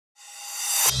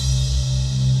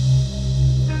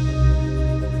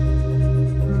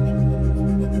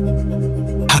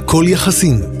כל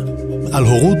יחסים, על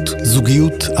הורות,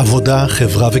 זוגיות, עבודה,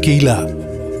 חברה וקהילה.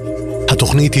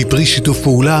 התוכנית היא פרי שיתוף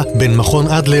פעולה בין מכון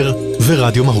אדלר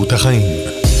ורדיו מהות החיים.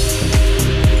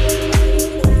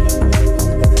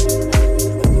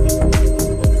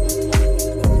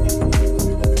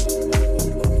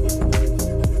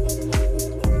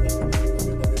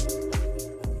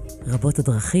 רבות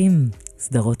הדרכים,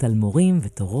 סדרות על מורים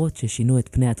ותורות ששינו את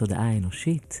פני התודעה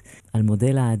האנושית, על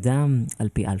מודל האדם, על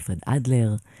פי אלפרד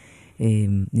אדלר.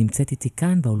 נמצאת איתי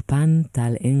כאן באולפן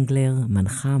טל רנגלר,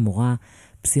 מנחה, מורה,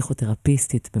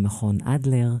 פסיכותרפיסטית במכון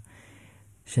אדלר.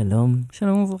 שלום.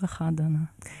 שלום וברכה, דנה.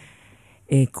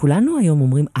 כולנו היום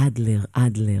אומרים אדלר,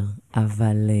 אדלר,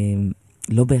 אבל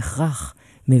לא בהכרח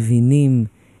מבינים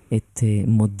את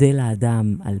מודל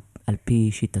האדם על פי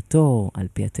שיטתו, על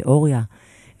פי התיאוריה,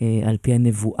 על פי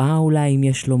הנבואה אולי, אם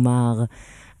יש לומר.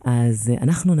 אז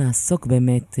אנחנו נעסוק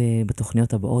באמת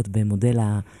בתוכניות הבאות במודל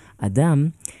האדם,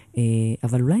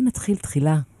 אבל אולי נתחיל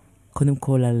תחילה קודם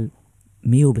כל על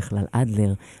מי הוא בכלל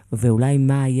אדלר, ואולי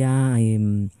מה היה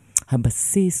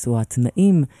הבסיס או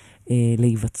התנאים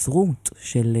להיווצרות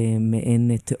של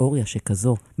מעין תיאוריה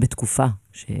שכזו בתקופה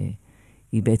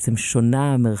שהיא בעצם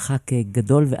שונה מרחק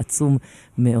גדול ועצום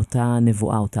מאותה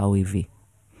נבואה, אותה הוא הביא.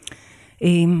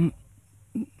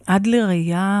 אדלר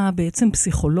היה בעצם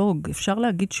פסיכולוג. אפשר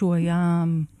להגיד שהוא היה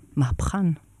מהפכן.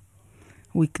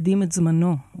 הוא הקדים את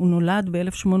זמנו. הוא נולד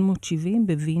ב-1870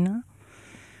 בווינה,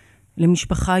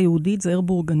 למשפחה יהודית, זעיר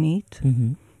בורגנית.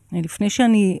 לפני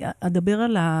שאני אדבר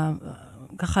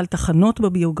ככה על תחנות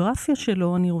בביוגרפיה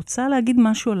שלו, אני רוצה להגיד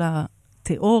משהו על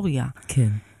התיאוריה. כן.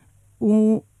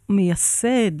 הוא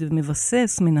מייסד,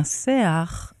 מבסס,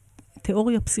 מנסח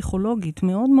תיאוריה פסיכולוגית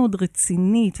מאוד מאוד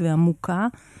רצינית ועמוקה,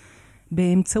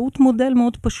 באמצעות מודל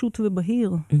מאוד פשוט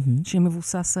ובהיר,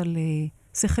 שמבוסס על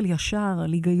שכל ישר,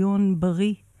 על היגיון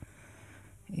בריא.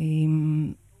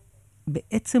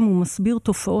 בעצם הוא מסביר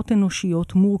תופעות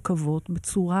אנושיות מורכבות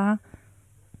בצורה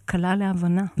קלה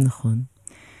להבנה. נכון.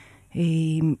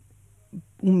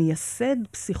 הוא מייסד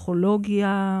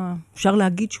פסיכולוגיה, אפשר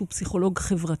להגיד שהוא פסיכולוג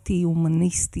חברתי,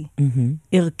 הומניסטי,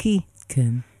 ערכי,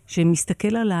 כן.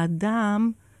 שמסתכל על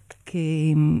האדם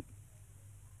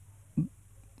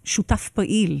שותף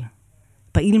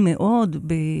פעיל מאוד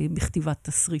בכתיבת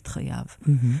תסריט חייו.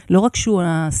 לא רק שהוא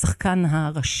השחקן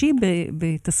הראשי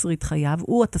בתסריט חייו,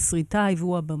 הוא התסריטאי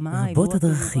והוא הבמאי. רבות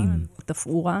הדרכים. הוא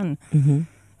תפאורן.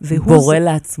 בורא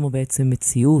לעצמו בעצם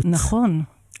מציאות. נכון.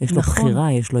 יש לו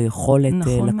בחירה, יש לו יכולת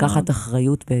לקחת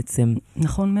אחריות בעצם.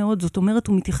 נכון מאוד. זאת אומרת,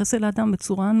 הוא מתייחס אל האדם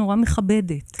בצורה נורא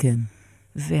מכבדת. כן.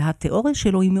 והתיאוריה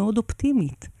שלו היא מאוד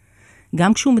אופטימית.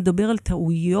 גם כשהוא מדבר על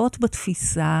טעויות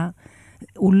בתפיסה,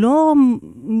 הוא לא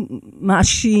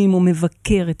מאשים או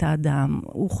מבקר את האדם.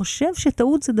 הוא חושב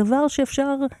שטעות זה דבר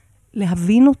שאפשר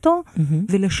להבין אותו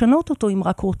ולשנות אותו אם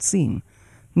רק רוצים.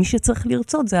 מי שצריך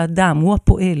לרצות זה האדם, הוא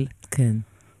הפועל. כן.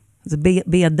 זה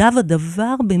בידיו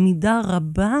הדבר במידה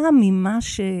רבה ממה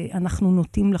שאנחנו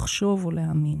נוטים לחשוב או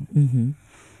להאמין.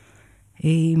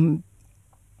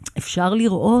 אפשר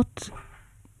לראות,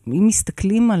 אם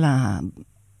מסתכלים על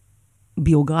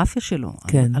הביוגרפיה שלו,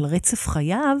 כן. על רצף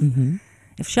חייו,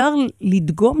 אפשר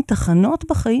לדגום תחנות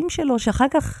בחיים שלו שאחר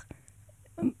כך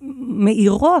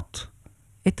מאירות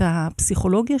את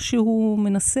הפסיכולוגיה שהוא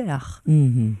מנסח.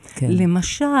 כן.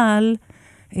 למשל,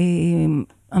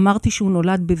 אמרתי שהוא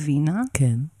נולד בווינה,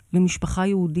 כן. למשפחה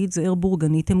יהודית, זעיר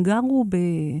בורגנית. הם גרו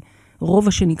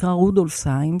ברובע שנקרא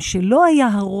רודולפסהיים, שלא היה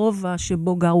הרובע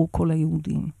שבו גרו כל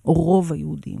היהודים, או רוב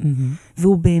היהודים.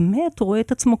 והוא באמת רואה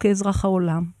את עצמו כאזרח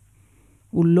העולם.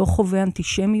 הוא לא חווה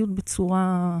אנטישמיות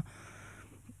בצורה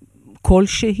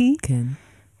כלשהי. כן.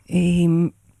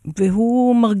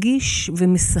 והוא מרגיש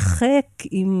ומשחק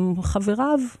עם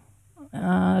חבריו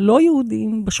הלא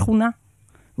יהודים בשכונה.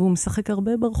 והוא משחק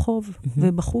הרבה ברחוב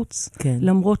ובחוץ, כן.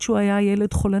 למרות שהוא היה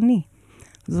ילד חולני.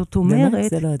 זאת אומרת, באמת?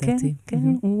 זה לא ידעתי.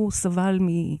 כן, הוא סבל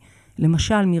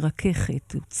למשל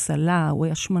מרככת, הוא צלה, הוא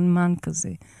היה שמנמן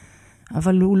כזה.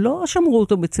 אבל הוא לא שמרו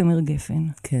אותו בצמר גפן.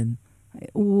 כן.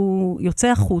 הוא יוצא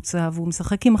החוצה והוא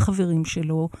משחק עם החברים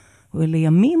שלו,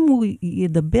 ולימים הוא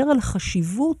ידבר על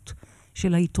החשיבות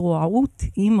של ההתרועעות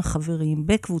עם החברים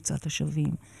בקבוצת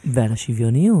השווים. ועל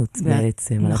השוויוניות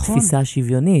בעצם, נכון, על התפיסה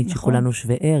השוויונית, נכון, שכולנו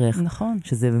שווה ערך. נכון.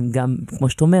 שזה גם, כמו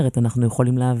שאת אומרת, אנחנו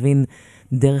יכולים להבין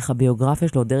דרך הביוגרפיה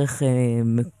שלו, דרך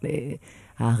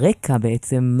הרקע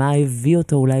בעצם, מה הביא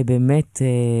אותו אולי באמת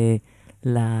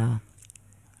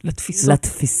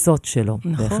לתפיסות שלו.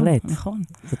 נכון, בהחלט. נכון.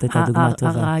 זאת הייתה דוגמה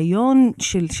טובה. הרעיון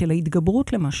של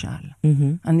ההתגברות למשל,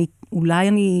 אולי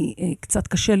אני קצת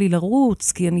קשה לי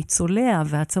לרוץ, כי אני צולע,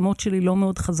 והעצמות שלי לא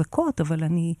מאוד חזקות, אבל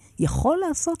אני יכול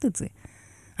לעשות את זה.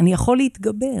 אני יכול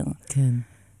להתגבר. כן.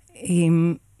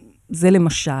 זה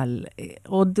למשל,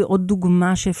 עוד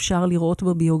דוגמה שאפשר לראות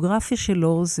בביוגרפיה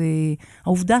שלו, זה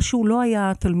העובדה שהוא לא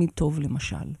היה תלמיד טוב,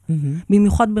 למשל.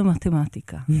 במיוחד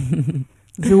במתמטיקה.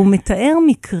 והוא מתאר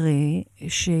מקרה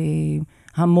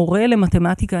שהמורה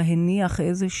למתמטיקה הניח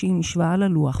איזושהי משוואה על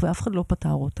הלוח, ואף אחד לא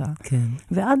פתר אותה. כן.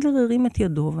 ואדלר הרים את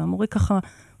ידו, והמורה ככה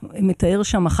מתאר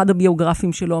שם, אחד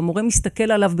הביוגרפים שלו, המורה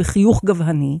מסתכל עליו בחיוך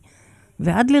גבהני,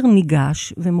 ואדלר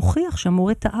ניגש ומוכיח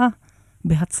שהמורה טעה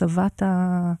בהצבת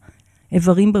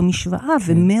האיברים במשוואה,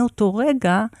 ומאותו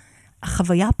רגע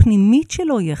החוויה הפנימית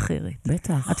שלו היא אחרת.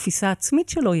 בטח. התפיסה העצמית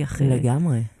שלו היא אחרת.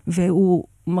 לגמרי. והוא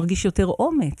מרגיש יותר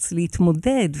אומץ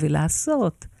להתמודד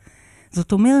ולעשות.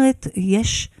 זאת אומרת,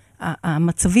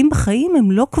 המצבים בחיים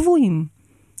הם לא קבועים,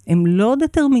 הם לא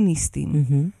דטרמיניסטיים.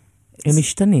 הם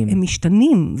משתנים. הם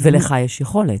משתנים. ולך יש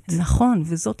יכולת. נכון,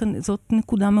 וזאת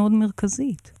נקודה מאוד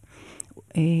מרכזית.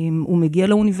 הוא מגיע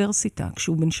לאוניברסיטה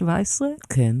כשהוא בן 17.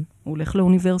 כן. הוא הולך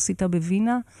לאוניברסיטה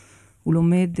בווינה, הוא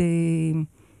לומד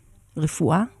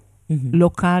רפואה,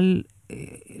 לא קל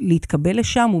להתקבל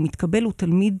לשם, הוא מתקבל, הוא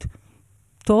תלמיד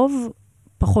טוב,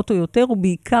 פחות או יותר, הוא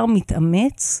בעיקר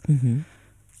מתאמץ,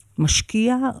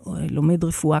 משקיע, לומד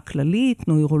רפואה כללית,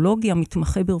 נוירולוגיה,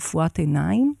 מתמחה ברפואת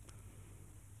עיניים,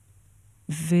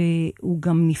 והוא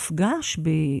גם נפגש,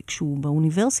 כשהוא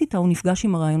באוניברסיטה, הוא נפגש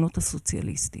עם הרעיונות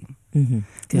הסוציאליסטיים.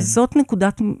 כן. וזאת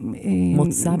נקודת...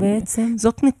 מוצא בעצם?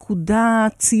 זאת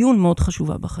נקודת ציון מאוד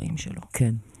חשובה בחיים שלו.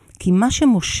 כן. כי מה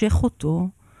שמושך אותו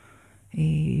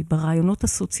ברעיונות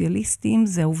הסוציאליסטיים,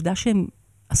 זה העובדה שהם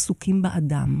עסוקים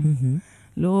באדם.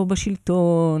 לא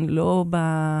בשלטון, לא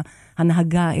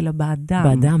בהנהגה, אלא באדם.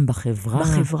 באדם,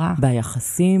 בחברה.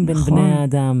 ביחסים בין בני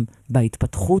האדם.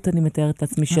 בהתפתחות, אני מתארת את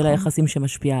עצמי, של היחסים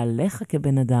שמשפיעה עליך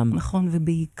כבן אדם. נכון,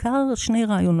 ובעיקר שני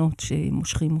רעיונות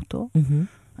שמושכים אותו.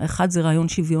 האחד זה רעיון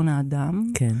שוויון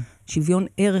האדם. כן. שוויון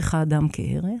ערך האדם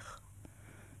כערך.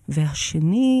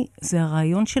 והשני זה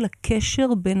הרעיון של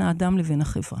הקשר בין האדם לבין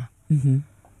החברה.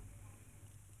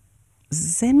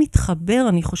 זה מתחבר,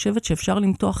 אני חושבת שאפשר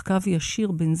למתוח קו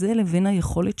ישיר בין זה לבין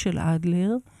היכולת של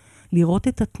אדלר לראות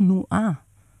את התנועה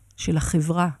של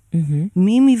החברה,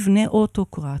 ממבנה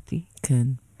אוטוקרטי, כן.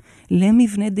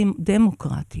 למבנה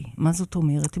דמוקרטי. מה זאת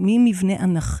אומרת? ממבנה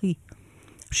אנכי,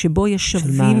 שבו יש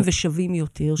שווים ושווים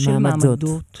יותר, של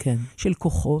מעמדות, כן. של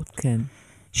כוחות, כן.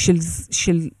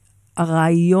 של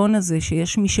הרעיון הזה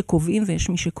שיש מי שקובעים ויש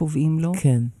מי שקובעים לו.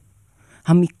 כן.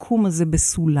 המיקום הזה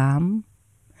בסולם,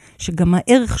 שגם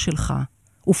הערך שלך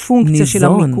הוא פונקציה של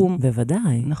המיקום.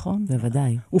 בוודאי. נכון?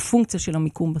 בוודאי. הוא פונקציה של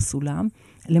המיקום בסולם,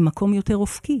 למקום יותר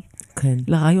אופקי. כן.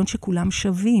 לרעיון שכולם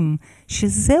שווים,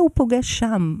 שזה הוא פוגש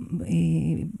שם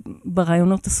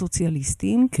ברעיונות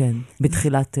הסוציאליסטיים. כן.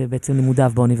 בתחילת בעצם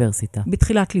לימודיו באוניברסיטה.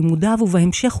 בתחילת לימודיו,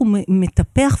 ובהמשך הוא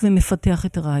מטפח ומפתח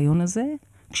את הרעיון הזה.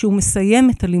 כשהוא מסיים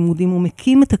את הלימודים, הוא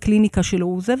מקים את הקליניקה שלו,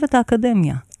 הוא עוזב את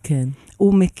האקדמיה. כן.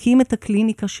 הוא מקים את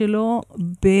הקליניקה שלו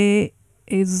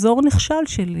באזור נכשל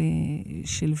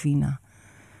של וינה,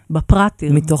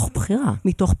 בפרטר. מתוך בחירה.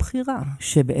 מתוך בחירה.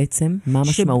 שבעצם, מה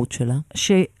המשמעות שלה?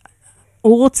 שהוא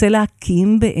רוצה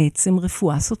להקים בעצם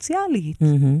רפואה סוציאלית,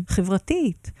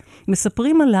 חברתית.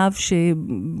 מספרים עליו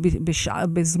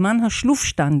שבזמן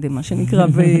השלופשטנדה, מה שנקרא,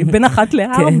 בין 1-4,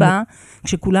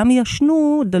 כשכולם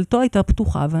ישנו, דלתו הייתה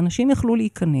פתוחה, ואנשים יכלו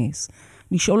להיכנס,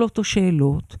 לשאול אותו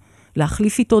שאלות,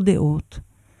 להחליף איתו דעות.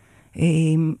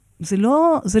 זה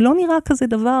לא נראה כזה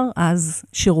דבר אז,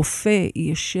 שרופא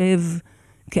ישב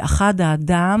כאחד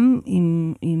האדם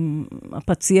עם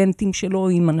הפציינטים שלו,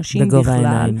 עם אנשים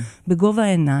בכלל, בגובה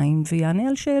העיניים, ויענה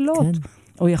על שאלות, כן.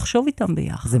 או יחשוב איתם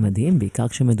ביחד. זה מדהים, בעיקר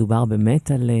כשמדובר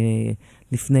באמת על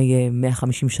לפני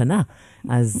 150 שנה,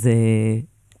 אז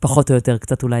פחות או יותר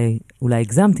קצת אולי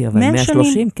הגזמתי, אבל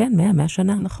 130, שנים. כן, 100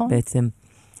 שנה. נכון. בעצם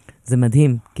זה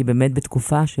מדהים, כי באמת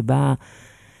בתקופה שבה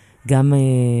גם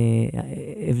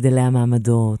הבדלי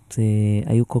המעמדות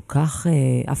היו כל כך,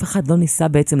 אף אחד לא ניסה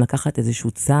בעצם לקחת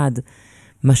איזשהו צעד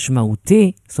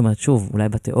משמעותי, זאת אומרת, שוב, אולי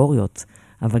בתיאוריות,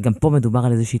 אבל גם פה מדובר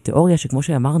על איזושהי תיאוריה שכמו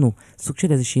שאמרנו, סוג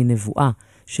של איזושהי נבואה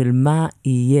של מה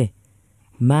יהיה,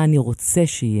 מה אני רוצה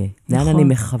שיהיה, נכון. לאן אני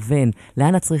מכוון,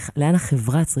 לאן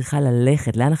החברה צריכה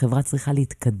ללכת, לאן החברה צריכה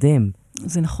להתקדם.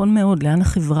 זה נכון מאוד, לאן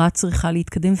החברה צריכה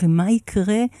להתקדם, ומה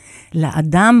יקרה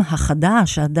לאדם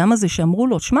החדש, האדם הזה שאמרו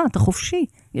לו, שמע, אתה חופשי,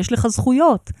 יש לך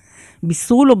זכויות.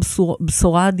 בישרו לו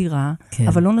בשורה אדירה, כן.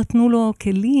 אבל לא נתנו לו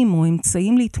כלים או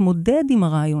אמצעים להתמודד עם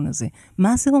הרעיון הזה.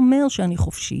 מה זה אומר שאני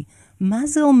חופשי? מה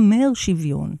זה אומר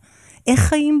שוויון? איך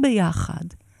חיים ביחד?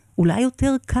 אולי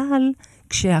יותר קל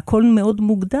כשהכל מאוד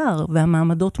מוגדר,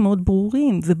 והמעמדות מאוד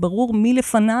ברורים, וברור מי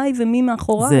לפניי ומי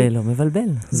מאחוריי. זה לא מבלבל,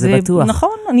 זה בטוח.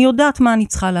 נכון, אני יודעת מה אני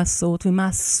צריכה לעשות, ומה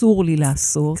אסור לי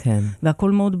לעשות, כן.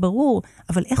 והכל מאוד ברור.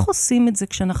 אבל איך עושים את זה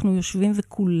כשאנחנו יושבים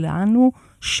וכולנו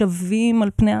שווים על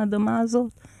פני האדמה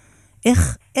הזאת?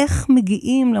 איך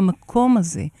מגיעים למקום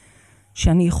הזה,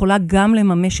 שאני יכולה גם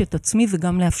לממש את עצמי,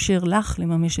 וגם לאפשר לך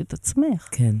לממש את עצמך?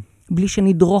 כן. בלי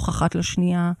שנדרוך אחת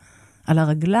לשנייה על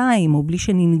הרגליים, או בלי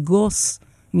שננגוס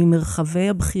ממרחבי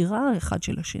הבחירה אחד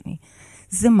של השני.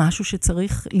 זה משהו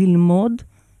שצריך ללמוד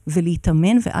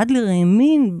ולהתאמן, ואדלר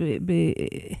האמין,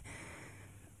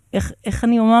 איך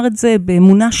אני אומר את זה?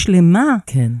 באמונה שלמה,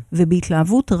 כן.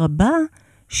 ובהתלהבות רבה,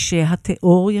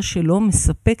 שהתיאוריה שלו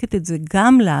מספקת את זה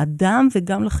גם לאדם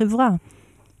וגם לחברה.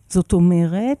 זאת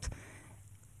אומרת,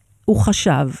 הוא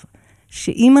חשב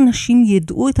שאם אנשים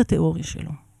ידעו את התיאוריה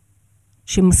שלו,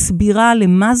 שמסבירה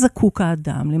למה זקוק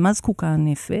האדם, למה זקוקה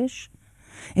הנפש,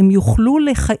 הם יוכלו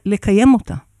לקיים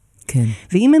אותה. כן.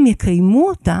 ואם הם יקיימו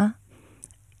אותה,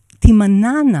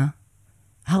 תימנענה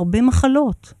הרבה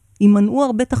מחלות, יימנעו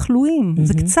הרבה תחלואים.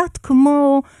 זה קצת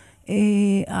כמו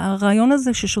הרעיון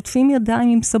הזה ששוטפים ידיים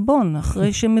עם סבון,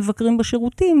 אחרי שמבקרים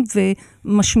בשירותים,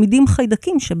 ומשמידים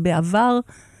חיידקים שבעבר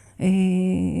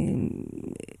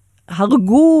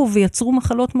הרגו ויצרו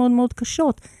מחלות מאוד מאוד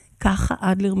קשות. ככה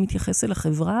אדלר מתייחס אל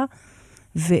החברה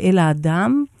ואל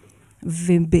האדם,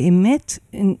 ובאמת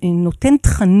נותן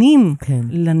תכנים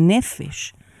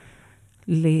לנפש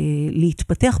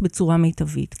להתפתח בצורה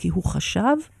מיטבית, כי הוא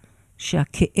חשב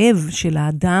שהכאב של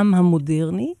האדם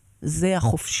המודרני, זה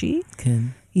החופשי,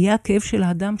 יהיה הכאב של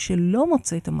האדם שלא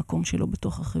מוצא את המקום שלו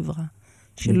בתוך החברה,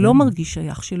 שלא מרגיש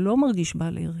שייך, שלא מרגיש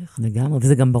בעל ערך. לגמרי,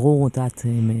 וזה גם ברור, יודעת,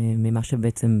 ממה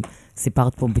שבעצם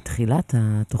סיפרת פה בתחילת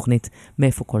התוכנית,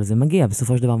 מאיפה כל זה מגיע.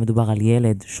 בסופו של דבר מדובר על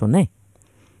ילד שונה.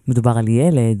 מדובר על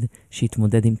ילד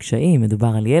שהתמודד עם קשיים,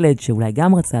 מדובר על ילד שאולי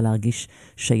גם רצה להרגיש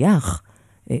שייך,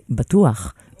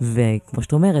 בטוח, וכמו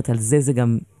שאת אומרת, על זה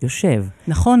גם יושב.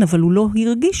 נכון, אבל הוא לא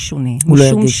הרגיש שונה,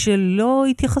 משום שלא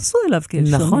התייחסו אליו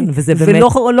כשונה. נכון, וזה באמת...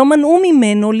 ולא מנעו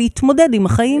ממנו להתמודד עם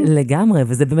החיים. לגמרי,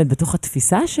 וזה באמת בתוך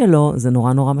התפיסה שלו, זה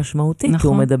נורא נורא משמעותי, נכון. כי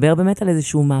הוא מדבר באמת על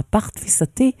איזשהו מהפך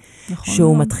תפיסתי, נכון,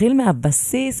 שהוא נכון. מתחיל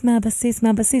מהבסיס,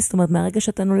 זאת אומרת, מהרגע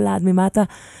שאתה נולד, ממה אתה,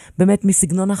 באמת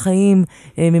מסגנון החיים,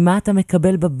 ממה אתה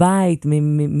מקבל בבית,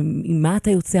 ממה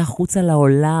אתה יוצא החוצה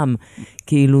לעולם,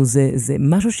 כאילו זה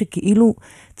משהו שכאילו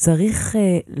צריך,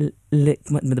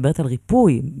 מדברת על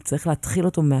ריפוי, צריך להתחיל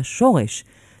אותו מהשורש,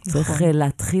 צריך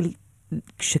להתחיל,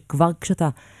 כשאתה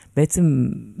בעצם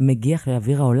מגיע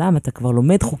לאוויר העולם, אתה כבר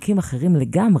לומד חוקים אחרים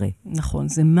לגמרי. נכון,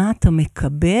 זה מה אתה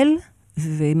מקבל,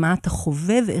 ומה אתה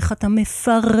חווה, ואיך אתה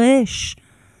מפרש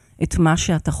את מה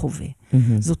שאתה חווה.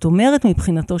 זאת אומרת,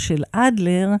 מבחינתו של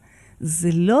אדלר, זה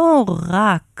לא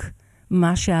רק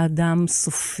מה שהאדם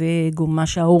סופג, או מה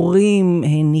שההורים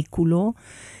העניקו לו,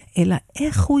 אלא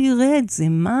איך הוא יראה את זה,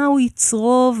 מה הוא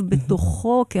יצרוב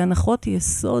בתוכו כהנחות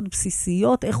יסוד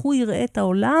בסיסיות, איך הוא יראה את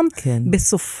העולם.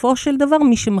 בסופו של דבר,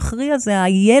 מי שמכריע זה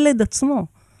הילד עצמו.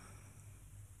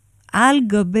 על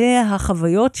גבי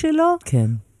החוויות שלו,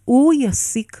 הוא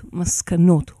יסיק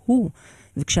מסקנות, הוא.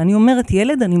 וכשאני אומרת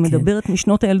ילד, אני מדברת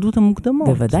משנות הילדות המוקדמות.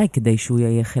 בוודאי, כדי שהוא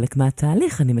יהיה חלק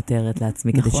מהתהליך, אני מתארת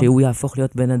לעצמי, כדי שהוא יהפוך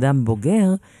להיות בן אדם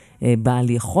בוגר, בעל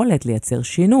יכולת לייצר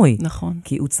שינוי. נכון.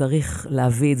 כי הוא צריך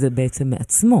להביא את זה בעצם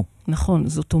מעצמו. נכון.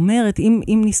 זאת אומרת,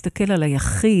 אם נסתכל על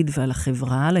היחיד ועל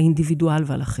החברה, על האינדיבידואל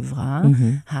ועל החברה,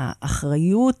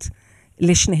 האחריות,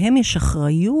 לשניהם יש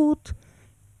אחריות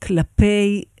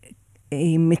כלפי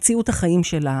מציאות החיים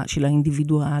של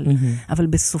האינדיבידואל. אבל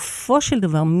בסופו של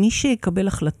דבר, מי שיקבל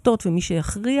החלטות ומי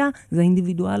שיכריע, זה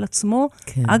האינדיבידואל עצמו,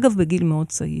 אגב, בגיל מאוד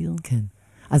צעיר. כן.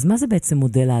 אז מה זה בעצם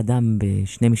מודל האדם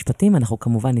בשני משפטים? אנחנו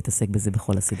כמובן נתעסק בזה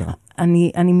בכל הסדרה.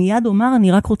 אני מיד אומר,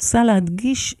 אני רק רוצה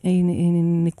להדגיש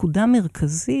נקודה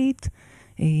מרכזית.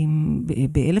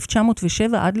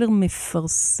 ב-1907 אדלר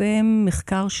מפרסם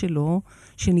מחקר שלו,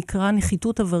 שנקרא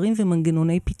נחיתות איברים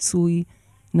ומנגנוני פיצוי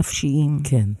נפשיים.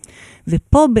 כן.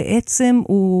 ופה בעצם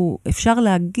אפשר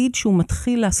להגיד שהוא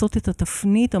מתחיל לעשות את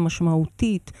התפנית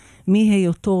המשמעותית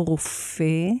מהיותו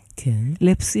רופא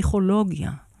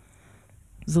לפסיכולוגיה.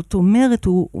 זאת אומרת,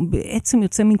 הוא בעצם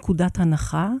יוצא מנקודת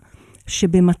הנחה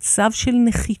שבמצב של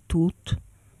נחיתות,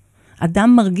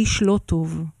 אדם מרגיש לא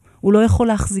טוב, הוא לא יכול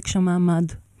להחזיק שם מעמד.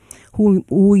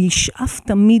 הוא ישאף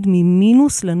תמיד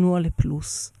ממינוס לנוע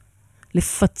לפלוס.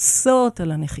 לפצות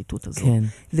על הנחיתות הזאת. כן.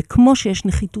 וכמו שיש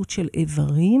נחיתות של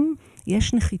איברים,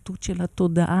 יש נחיתות של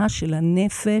התודעה, של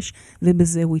הנפש,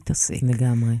 ובזה הוא יתעסק.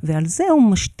 לגמרי. ועל זה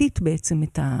הוא משתית בעצם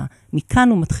מכאן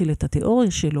הוא מתחיל את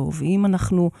התיאוריה שלו, ואם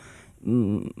אנחנו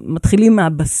מתחילים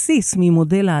מהבסיס,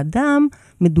 ממודל האדם,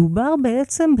 מדובר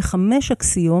בעצם ב5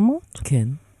 אקסיומות, כן.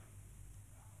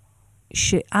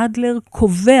 שאדלר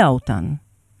קובע אותן,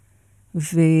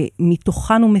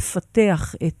 ומתוכן הוא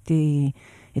מפתח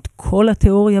את כל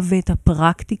התיאוריה ואת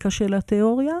הפרקטיקה של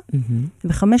התיאוריה,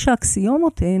 ו5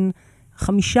 האקסיומות הן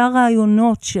 5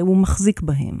 רעיונות שהוא מחזיק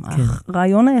בהם. כן.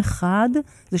 הרעיון האחד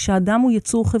זה שהאדם הוא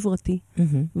יצור חברתי,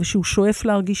 ושהוא שואף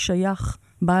להרגיש שייך,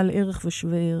 בעל ערך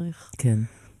ושווה ערך. כן.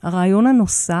 הרעיון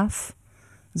הנוסף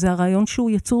זה הרעיון שהוא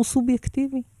יצור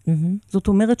סובייקטיבי. זאת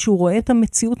אומרת שהוא רואה את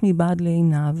המציאות מבעד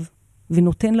לעיניו,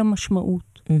 ונותן לה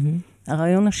משמעות.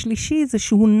 הרעיון השלישי זה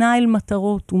שהוא נע אל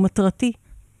מטרות, הוא מטרתי.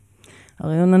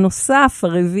 הרעיון הנוסף,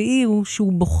 הרביעי, הוא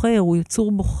שהוא בוחר, הוא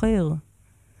יצור בוחר.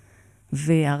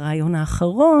 והרעיון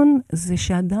האחרון זה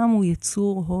שאדם הוא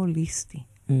יצור הוליסטי.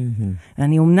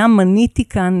 אני אומנם מניתי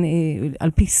כאן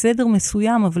על פי סדר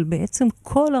מסוים, אבל בעצם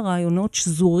כל הרעיונות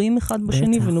שזורים אחד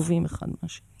בשני ונובעים אחד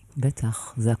מהשני.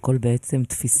 בטח, זה הכל בעצם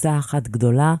תפיסה אחת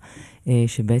גדולה,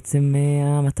 שבעצם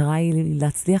המטרה היא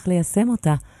להצליח ליישם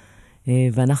אותה.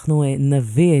 ואנחנו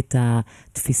נביא את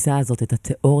התפיסה הזאת, את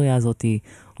התיאוריה הזאת,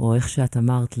 או איך שאת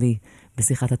אמרת לי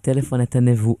בשיחת הטלפון, את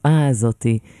הנבואה הזאת,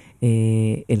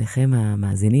 אליכם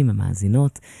המאזינים,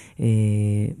 המאזינות,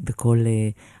 בכל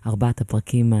 4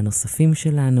 הפרקים הנוספים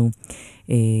שלנו,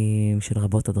 של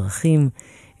רבות הדרכים.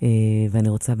 ואני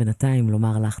רוצה בינתיים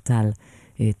לומר לך, טל,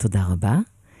 תודה רבה.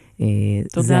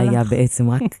 תודה זה לך. היה בעצם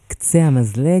רק קצה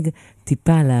המזלג,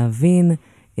 טיפה להבין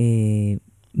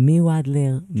מי הוא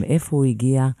אדלר, מאיפה הוא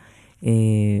הגיע,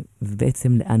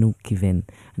 ובעצם לאן הוא כיוון.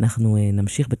 אנחנו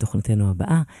נמשיך בתוכניתנו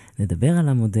הבאה, נדבר על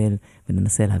המודל,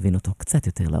 וננסה להבין אותו קצת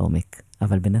יותר לעומק.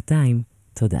 אבל בינתיים,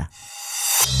 תודה.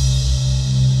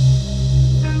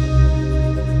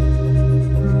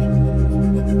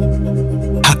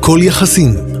 הכל יחסים,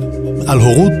 על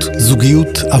הורות,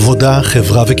 זוגיות, עבודה,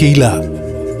 חברה וקהילה.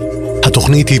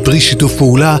 התוכנית היא פרי שיתוף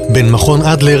פעולה בין מכון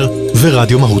אדלר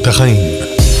ורדיו מהות החיים.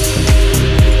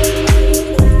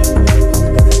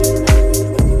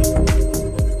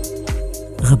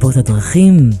 רבות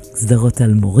הדרכים, סדרות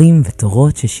על מורים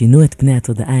ותורות ששינו את פני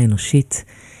התודעה האנושית.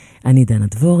 אני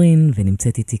דבורין,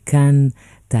 ונמצאת איתי כאן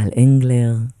טל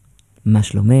רנגלר. מה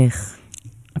שלומך?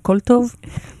 הכל טוב.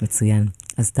 מצוין.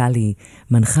 אז טל היא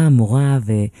מנחה, מורה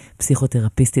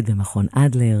ופסיכותרפיסטית במכון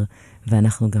אדלר,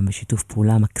 ואנחנו גם בשיתוף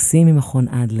פעולה מקסים עם מכון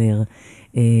אדלר.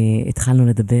 התחלנו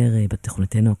לדבר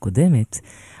בתוכניתנו הקודמת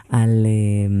על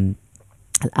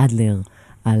אדלר,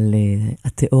 על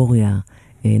התיאוריה.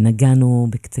 נגענו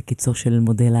בקצה קיצו של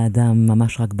מודל האדם,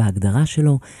 ממש רק בהגדרה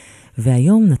שלו,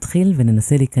 והיום נתחיל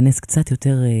וננסה להיכנס קצת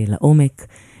יותר לעומק,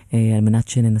 על מנת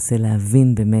שננסה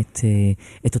להבין באמת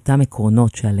את אותם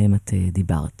עקרונות שעליהם את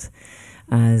דיברת.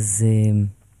 אז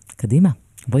קדימה,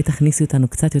 בואי תכניסי אותנו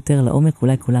קצת יותר לעומק,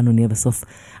 אולי כולנו נהיה בסוף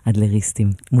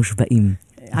אדלריסטים, מושבעים.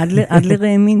 אדלר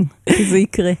האמין, זה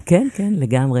יקרה. כן, כן,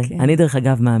 לגמרי. כן. אני דרך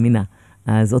אגב מאמינה,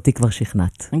 אז אותי כבר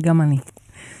שכנעת. גם אני.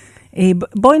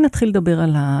 בואי נתחיל לדבר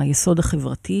על היסוד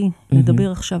החברתי.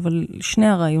 נדבר עכשיו על שני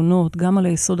הרעיונות, גם על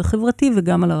היסוד החברתי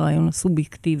וגם על הרעיון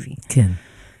הסובייקטיבי. כן.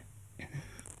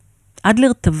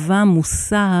 אדלר טבע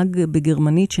מושג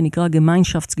בגרמנית שנקרא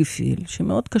Gemeinschaftsgefühl,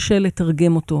 שמאוד קשה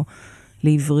לתרגם אותו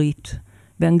לעברית.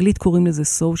 באנגלית קוראים לזה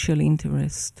social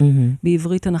interest.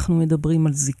 בעברית אנחנו מדברים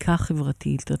על זיקה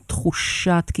חברתית, על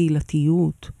תחושת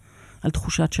קהילתיות, על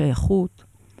תחושת שייכות.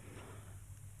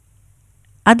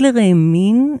 אדלר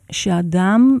האמין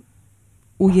שהאדם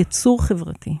הוא יצור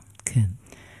חברתי. כן.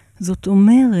 זאת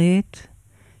אומרת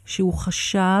שהוא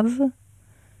חשב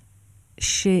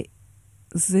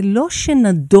שזה לא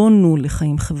שנדונו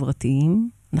לחיים חברתיים,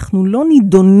 אנחנו לא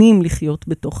נידונים לחיות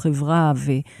בתוך חברה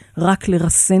ורק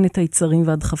לרסן את היצרים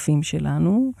והדחפים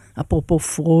שלנו, אפרופו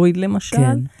פרויד למשל,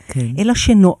 כן, כן. אלא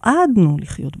שנועדנו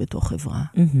לחיות בתוך חברה.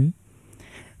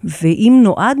 ואם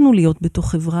נועדנו להיות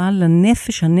בתוך חברה,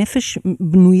 לנפש, הנפש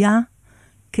בנויה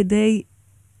כדי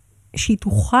שהיא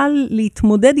תוכל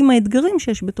להתמודד עם האתגרים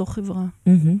שיש בתוך חברה.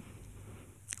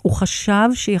 הוא חשב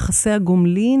שיחסי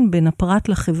הגומלין בין הפרט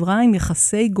לחברה הם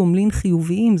יחסי גומלין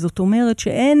חיוביים. זאת אומרת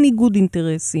שאין ניגוד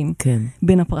אינטרסים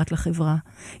בין הפרט לחברה.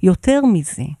 יותר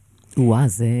מזה. וואה,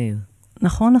 זה...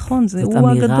 נכון, נכון, זה הוא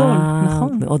הגדול. זאת אמירה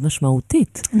נכון. מאוד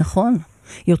משמעותית. נכון.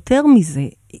 יותר מזה,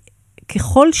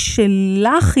 ככל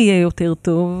שלך יהיה יותר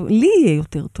טוב, לי יהיה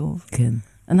יותר טוב. כן.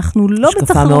 אנחנו לא בתחרות.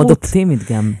 השקפה מאוד אופטימית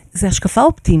גם. זה השקפה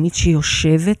אופטימית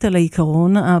שיושבת על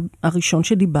העיקרון הראשון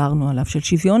שדיברנו עליו, של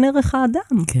שוויון ערך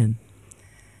האדם. כן.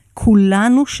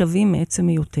 כולנו שווים מעצם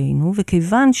היותנו,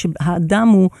 וכיוון שהאדם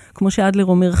הוא, כמו שאדלר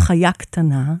אומר, חיה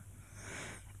קטנה,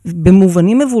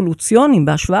 במובנים אבולוציוניים,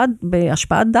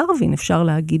 בהשפעת דרווין אפשר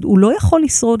להגיד, הוא לא יכול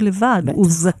לשרוד לבד, הוא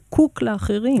זקוק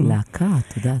לאחרים. להקה,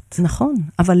 את יודעת. נכון,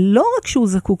 אבל לא רק שהוא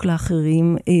זקוק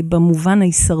לאחרים, במובן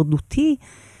ההישרדותי,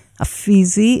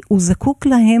 הפיזי, הוא זקוק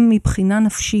להם מבחינה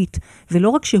נפשית, ולא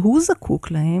רק שהוא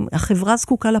זקוק להם, החברה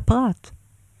זקוקה לפרט.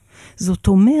 זאת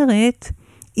אומרת,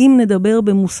 אם נדבר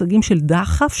במושגים של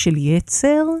דחף, של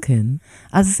יצר, כן.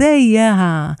 אז זה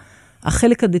יהיה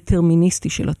החלק הדטרמיניסטי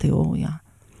של התיאוריה,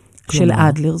 של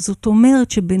אדלר. זאת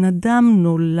אומרת שבן אדם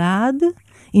נולד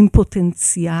עם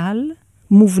פוטנציאל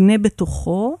מובנה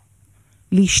בתוכו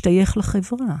להשתייך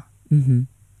לחברה.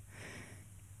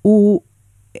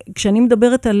 כשאני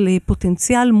מדברת על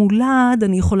פוטנציאל מולד,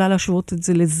 אני יכולה להשוות את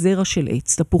זה לזרע של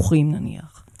עץ, תפוחים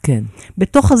נניח. כן.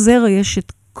 בתוך הזרע יש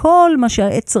את כל מה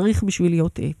שהעץ צריך בשביל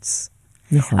להיות עץ.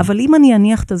 נכון. אבל אם אני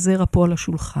אניח את הזרע פה על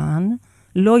השולחן,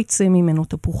 לא יצא ממנו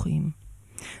תפוחים.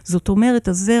 זאת אומרת,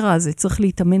 הזרע הזה צריך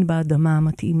להתאמן באדמה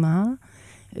המתאימה,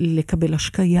 לקבל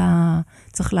השקיה,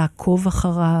 צריך לעקוב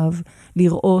אחריו,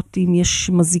 לראות אם יש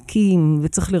מזיקים,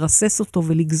 וצריך לרסס אותו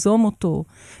ולגזום אותו,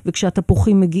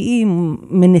 וכשהתפוחים מגיעים,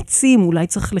 מנצים, אולי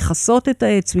צריך לחסות את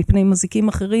העץ מפני מזיקים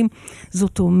אחרים.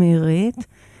 זאת אומרת,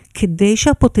 כדי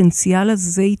שהפוטנציאל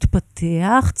הזה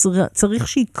יתפתח, צריך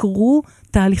שיקרו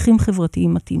תהליכים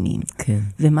חברתיים מתאימים. כן.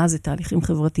 ומה זה תהליכים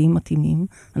חברתיים מתאימים?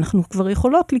 אנחנו כבר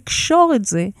יכולות לקשור את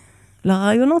זה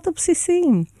לרעיונות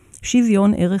הבסיסיים.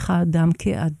 שוויון ערך האדם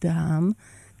כאדם,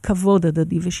 כבוד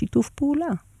הדדי ושיתוף פעולה.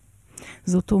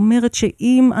 זאת אומרת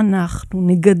שאם אנחנו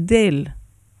נגדל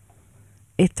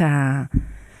את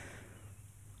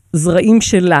הזרעים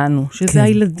שלנו, שזה כן.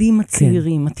 הילדים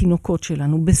הצעירים, כן. התינוקות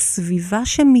שלנו, בסביבה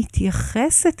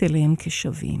שמתייחסת אליהם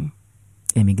כשווים.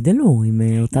 הם יגדלו עם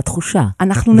אותה תחושה.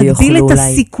 אנחנו נגדיל את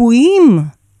הסיכויים.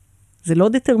 זה לא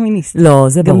דטרמיניסטי. לא,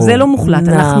 זה ברור. גם זה לא מוחלט.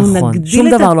 נכון. אנחנו נגדיל שום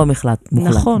דבר לא מוחלט.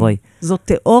 נכון. בואי. זו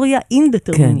תיאוריה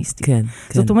אינדטרמיניסטית. כן,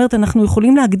 כן. זאת אומרת, אנחנו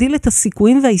יכולים להגדיל את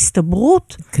הסיכויים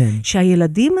וההסתברות, כן.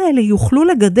 שהילדים האלה יוכלו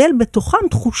לגדל בתוכם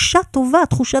תחושה טובה,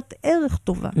 תחושת ערך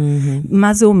טובה.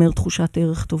 מה זה אומר תחושת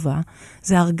ערך טובה?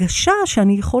 זה הרגשה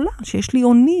שאני יכולה, שיש לי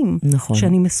אונים, נכון.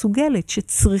 שאני מסוגלת,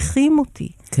 שצריכים אותי.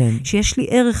 כן. שיש לי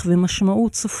ערך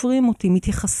ומשמעות, סופרים אותי,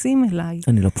 מתייחסים אליי.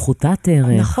 אני לא פחותת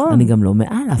ערך, נכון. אני גם לא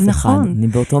מעל אף נכון. אחד, אני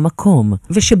באותו מקום.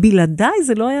 ושבלעדיי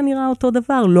זה לא היה נראה אותו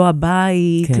דבר, לא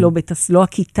הבית, כן. לא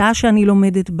הכיתה שאני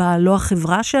לומדת בה, לא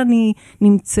החברה שאני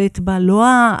נמצאת בה, לא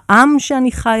העם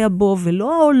שאני חיה בו,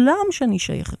 ולא העולם שאני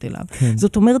שייכת אליו. כן.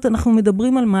 זאת אומרת, אנחנו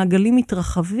מדברים על מעגלים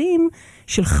מתרחבים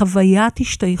של חוויית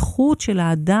השתייכות של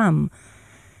האדם.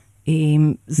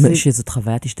 שזאת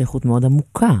חוויית השתייכות מאוד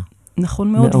עמוקה.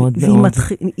 נכון מאוד. מאוד מאוד.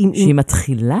 שהיא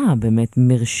מתחילה באמת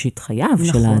מראשית חייו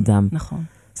של האדם. נכון.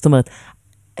 זאת אומרת,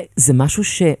 זה משהו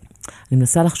שאני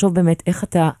מנסה לחשוב באמת איך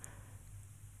אתה,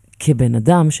 כבן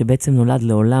אדם שבעצם נולד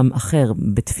לעולם אחר,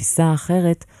 בתפיסה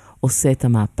אחרת, עושה את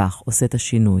המהפך, עושה את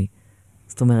השינוי.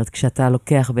 זאת אומרת, כשאתה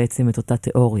לוקח בעצם את אותה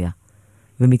תיאוריה,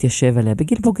 ומתיישב עליה,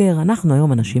 בגיל בוגר, אנחנו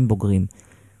היום אנשים בוגרים.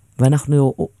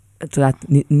 ואנחנו, את יודעת,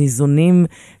 ניזונים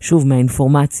שוב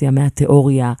מהאינפורמציה,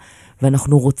 מהתיאוריה,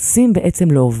 ואנחנו רוצים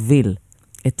בעצם להוביל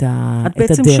את הדרך. את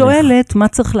בעצם שואלת מה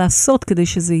צריך לעשות כדי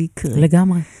שזה יקרה.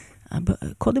 לגמרי.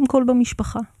 קודם כל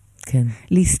במשפחה. כן.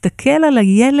 להסתכל על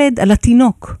הילד, על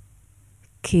התינוק,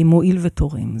 כמועיל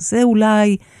ותורם. זה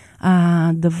אולי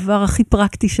הדבר הכי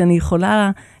פרקטי שאני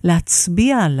יכולה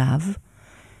להצביע עליו,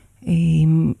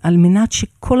 על מנת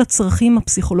שכל הצרכים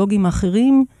הפסיכולוגיים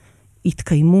האחרים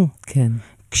יתקיימו. כן.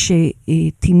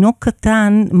 כשתינוק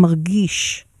קטן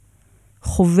מרגיש,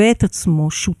 חווה את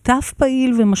עצמו, שותף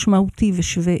פעיל ומשמעותי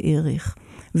ושווה ערך,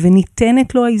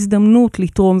 וניתנת לו ההזדמנות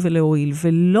לתרום ולהועיל,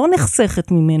 ולא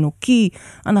נחסכת ממנו, כי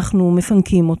אנחנו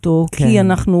מפנקים אותו, כן. כי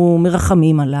אנחנו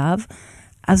מרחמים עליו,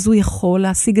 אז הוא יכול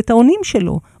להשיג את העונים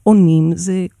שלו. עונים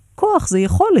זה כוח, זה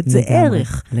יכולת, זה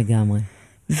ערך. לגמרי.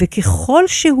 וככל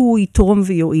שהוא יתרום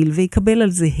ויועיל, ויקבל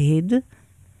על זה הד,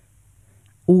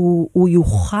 הוא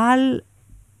יוכל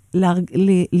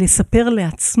לספר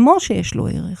לעצמו שיש לו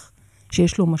ערך,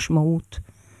 שיש לו משמעות.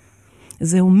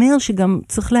 זה אומר שגם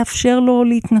צריך לאפשר לו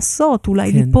להתנסות,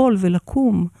 אולי כן. ליפול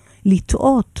ולקום,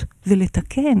 לטעות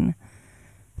ולתקן.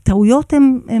 טעויות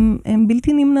הן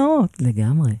בלתי נמנעות.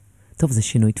 לגמרי. טוב, זה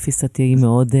שינוי תפיסתי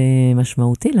מאוד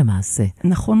משמעותי למעשה.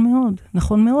 נכון מאוד,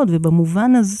 נכון מאוד.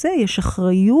 ובמובן הזה יש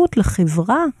אחריות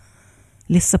לחברה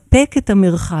לספק את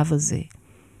המרחב הזה.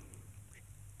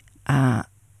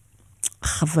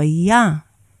 החוויה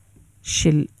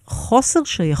של חוסר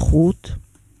שייכות,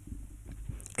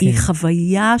 כן. היא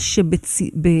חוויה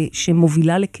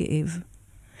שמובילה לכאב.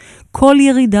 כל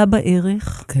ירידה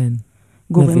בערך כן.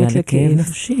 גורמת לכאב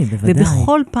נפשי, בוודאי.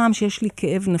 ובכל פעם שיש לי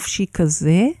כאב נפשי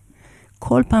כזה,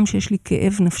 כל פעם שיש לי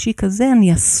כאב נפשי כזה,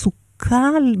 אני עסוקה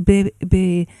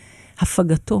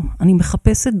בהפגתו. אני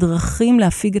מחפשת דרכים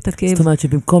להפיג את הכאב. זאת אומרת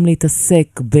שבמקום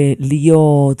להתעסק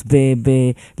בלהיות,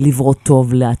 בלברוא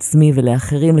טוב לעצמי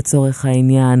ולאחרים לצורך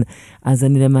העניין, אז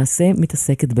אני למעשה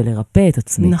מתעסקת בלרפא את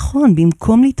עצמי. נכון,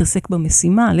 במקום להתעסק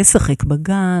במשימה, לשחק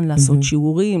בגן, לעשות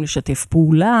שיעורים, לשתף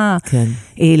פעולה,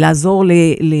 לעזור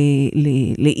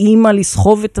לאמא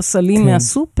לסחוב את הסלים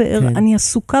מהסופר, אני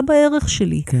עסוקה בערך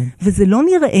שלי. וזה לא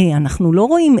נראה, אנחנו לא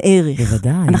רואים ערך.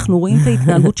 בוודאי. אנחנו רואים את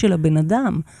ההתנהגות של הבן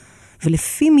אדם.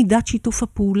 ולפי מידת שיתוף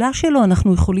הפעולה שלו,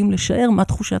 אנחנו יכולים לשער מה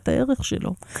תחושת הערך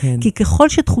שלו. כי ככל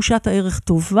שתחושת הערך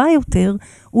טובה יותר,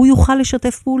 הוא יוכל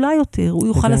לשתף פעולה יותר, הוא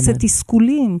יוכל לעשות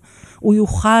תסכולים, הוא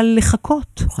יוכל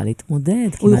לחכות. הוא יוכל להתמודד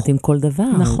כמעט עם כל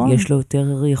דבר. נכון. יש לו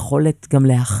יותר יכולת גם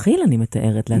להכיל, אני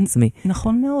מתארת לעצמי.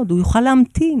 נכון מאוד, הוא יוכל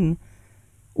להמתין.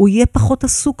 הוא יהיה פחות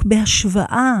עסוק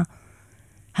בהשוואה.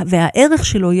 והערך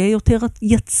שלו יהיה יותר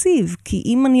יציב, כי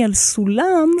אם אני על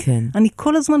סולם, אני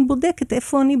כל הזמן בודקת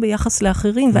איפה אני ביחס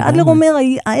לאחרים. ואדלר אומר,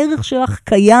 הערך שלך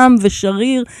קיים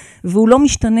ושריר, והוא לא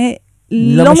משתנה,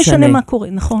 לא משנה מה קורה.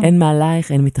 נכון. אין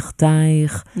מעלייך, אין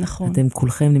מתחתייך. נכון. אתם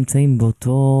כולכם נמצאים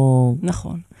באותו...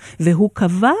 נכון. והוא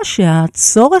קבע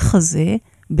שהצורך הזה,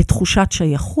 בתחושת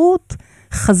שייכות,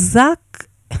 חזק,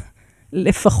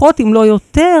 לפחות אם לא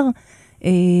יותר,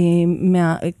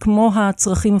 כמו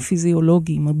הצרכים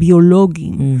הפיזיולוגיים,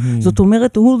 הביולוגיים. זאת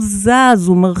אומרת, הוא זז,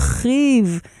 הוא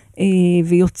מרחיב,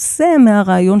 ויוצא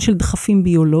מהרעיון של דחפים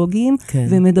ביולוגיים,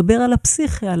 ומדבר על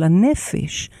הפסיכיה, על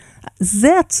הנפש.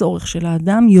 זה הצורך של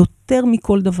האדם יותר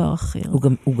מכל דבר אחר.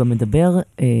 הוא גם מדבר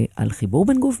על חיבור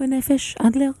בין גוף ונפש,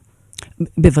 אדלר?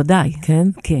 בוודאי. כן?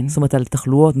 כן. זאת אומרת, על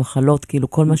תחלואות, מחלות, כאילו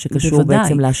כל מה שקשור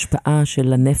בעצם להשפעה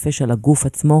של הנפש, על הגוף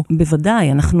עצמו.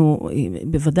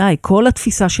 בוודאי, כל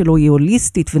התפיסה שלו היא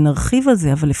הוליסטית, ונרחיב על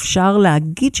זה, אבל אפשר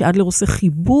להגיד שאדלר עושה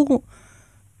חיבור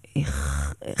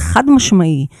חד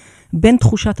משמעי, בין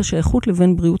תחושת השייכות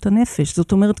לבין בריאות הנפש.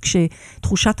 זאת אומרת,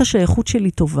 כשתחושת השייכות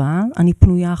שלי טובה, אני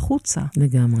פנויה החוצה.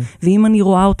 לגמרי. ואם אני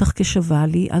רואה אותך כשווה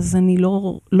לי, אז אני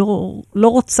לא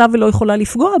רוצה ולא יכולה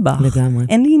לפגוע בך. לגמרי.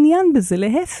 אין לי עניין בזה,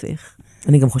 להפך.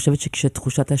 אני גם חושבת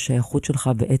שכשתחושת השייכות שלך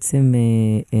בעצם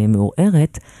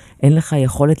מעורערת, אין לך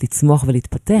יכולת לצמוח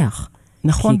ולהתפתח.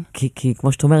 נכון. כי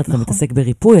כמו שאת אומרת, אתה מתעסק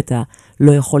בריפוי, אתה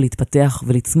לא יכול להתפתח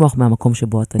ולצמוח מהמקום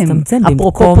שבו אתה תמצם.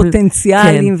 אפרופו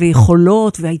פוטנציאלים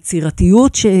ויכולות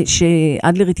והיצירתיות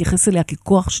שאדלר התייחס אליה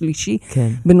ככוח שלישי,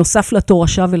 בנוסף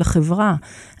לתורשה ולחברה.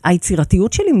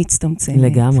 היצירתיות שלי מצטמצמת.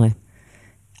 לגמרי.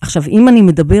 עכשיו, אם אני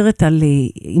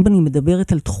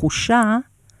מדברת על תחושה,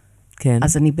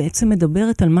 אז אני בעצם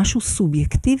מדברת על משהו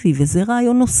סובייקטיבי, וזה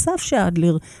רעיון נוסף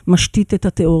שאדלר משתית את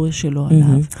התיאוריה שלו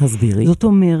עליו. הסבירי. זאת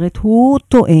אומרת, הוא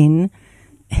טוען,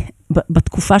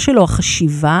 בתקופה שלו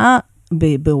החשיבה,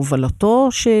 בהובלתו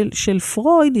של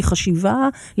פרויד, היא חשיבה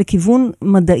לכיוון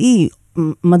מדעי.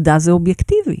 מדע זה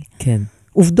אובייקטיבי. כן.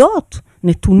 עובדות,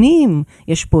 נתונים,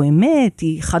 יש פה אמת,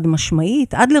 היא חד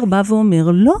משמעית. אדלר בא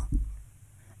ואומר, לא,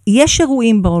 יש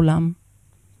אירועים בעולם.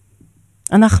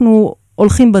 אנחנו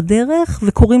הולכים בדרך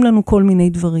וקוראים לנו כל מיני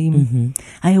דברים.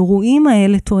 האירועים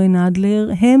האלה, טוען אדלר,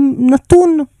 הם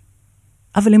נתון,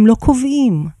 אבל הם לא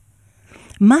קובעים.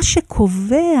 מה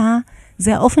שקובע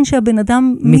זה האופן שהבן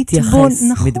אדם מתייחס,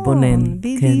 נכון, מתבונן.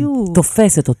 בדיוק. כן.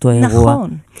 תופס את אותו אירוע.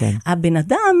 נכון. כן.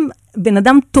 בן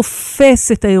אדם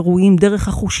תופס את האירועים דרך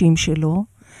החושים שלו,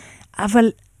 אבל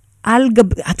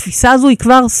התפיסה הזו היא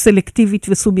כבר סלקטיבית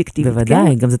וסובייקטיבית.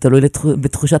 בוודאי, גם זה תלוי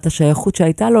בתחושת השייכות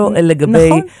שהייתה לו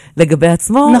לגבי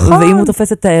עצמו, נכון. ואם הוא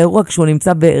תופס את האירוע כשהוא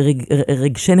נמצא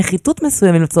ברגשי נחיתות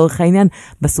מסוימים לצורך העניין,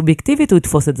 בסובייקטיבית הוא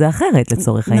יתפוס את זה אחרת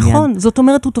לצורך העניין. נכון, זאת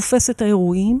אומרת הוא תופס את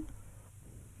האירועים,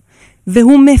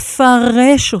 והוא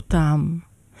מפרש אותם.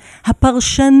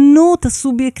 הפרשנות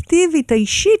הסובייקטיבית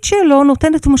האישית שלו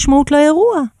נותנת משמעות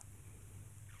לאירוע.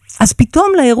 אז פתאום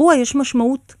לאירוע יש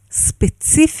משמעות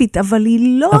ספציפית, אבל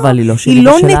היא לא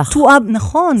נטועה,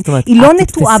 נכון, היא לא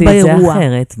נטועה באירוע. את תתפסי את זה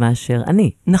אחרת מאשר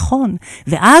אני. נכון,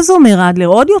 ואז אומר אדלר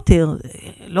עוד יותר,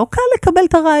 לא קל לקבל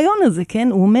את הרעיון הזה, כן?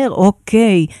 הוא אומר,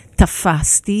 אוקיי,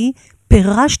 תפסתי,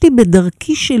 פירשתי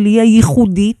בדרכי שלי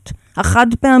הייחודית, החד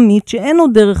פעמית, שאין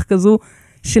עוד דרך כזו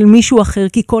של מישהו אחר,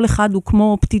 כי כל אחד הוא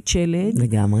כמו פתית שלג.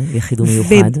 לגמרי, יחיד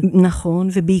ומיוחד. נכון,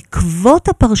 ובעקבות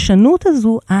הפרשנות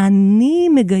הזו, אני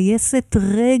מגייסת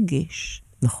רגש.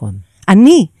 נכון.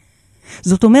 אני.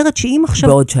 זאת אומרת שאם עכשיו...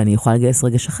 בעוד שאני יכולה לגייס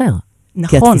רגש אחר.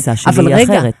 נכון. כי התפיסה שלי היא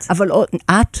אחרת. אבל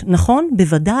את, נכון?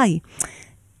 בוודאי.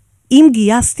 אם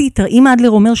גייסתי, אם אדלר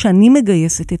אומר שאני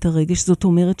מגייסת את הרגש, זאת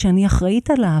אומרת שאני אחראית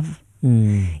עליו.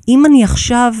 אם אני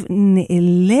עכשיו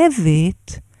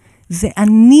נעלבת, זה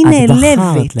אני נעלבת.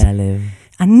 את בחרת להעלב.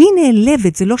 אני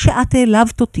נעלבת, זה לא שאת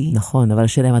העלבת אותי. נכון, אבל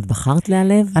השאלה אם את בחרת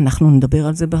להעלב? אנחנו נדבר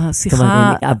על זה בשיחה. זאת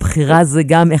אומרת, הבחירה זה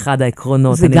גם אחד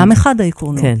העקרונות. זה גם אחד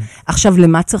העקרונות. כן. עכשיו,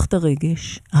 למה צריך את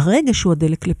הרגש? הרגש הוא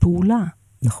הדלק לפעולה.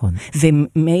 נכון.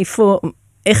 ומאיפה,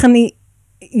 איך אני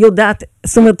יודעת,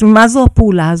 זאת אומרת, מה זו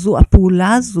הפעולה הזו?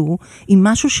 הפעולה הזו היא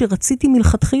משהו שרציתי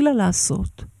מלכתחילה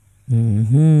לעשות.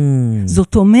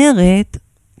 זאת אומרת,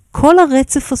 כל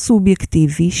הרצף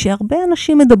הסובייקטיבי, שהרבה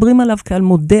אנשים מדברים עליו כעל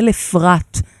מודל אלפרד,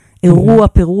 אירוע,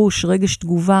 פירוש, רגש,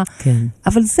 תגובה, כן.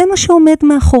 אבל זה מה שעומד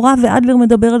מאחורה, ואדלר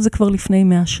מדבר על זה כבר לפני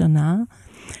 100 שנה,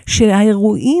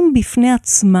 שהאירועים בפני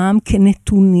עצמם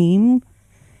כנתונים,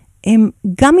 הם,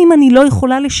 גם אם אני לא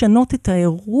יכולה לשנות את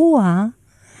האירוע,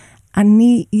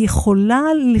 אני יכולה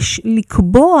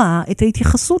לקבוע את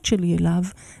ההתייחסות שלי אליו,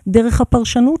 דרך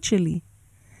הפרשנות שלי.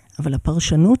 אבל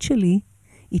הפרשנות שלי,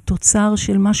 היא תוצר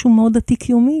של משהו מאוד עתיק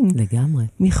יומין. לגמרי.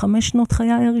 מ5 שנות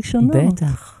חיי הראשונות.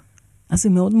 בטח. אז זה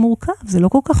מאוד מורכב, זה לא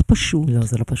כל כך פשוט. לא,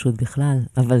 זה לא פשוט בכלל,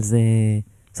 אבל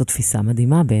זו תפיסה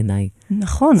מדהימה בעיניי.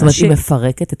 נכון. זאת אומרת, היא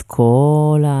מפרקת את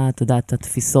כל, אתה יודע, את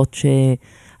התפיסות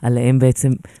שעליהן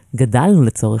בעצם גדלנו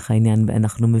לצורך העניין,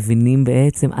 ואנחנו מבינים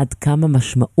בעצם עד כמה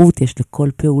משמעות יש לכל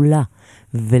פעולה,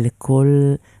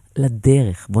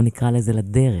 לדרך, בוא נקרא לזה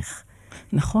לדרך.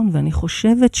 נכון, ואני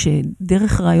חושבת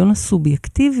שדרך רעיון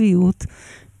הסובייקטיביות,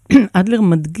 אדלר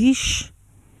מדגיש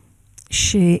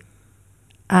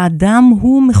שהאדם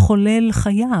הוא מחולל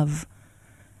חייו.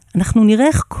 אנחנו נראה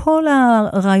איך כל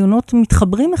הרעיונות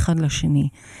מתחברים אחד לשני,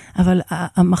 אבל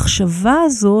המחשבה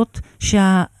הזאת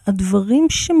שהדברים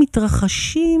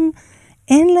שמתרחשים,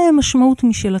 אין להם משמעות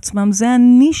משל עצמם, זה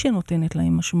אני שנותנת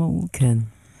להם משמעות. כן.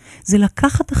 זה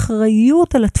לקחת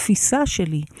אחריות על התפיסה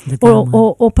שלי, לגמרי.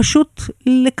 או פשוט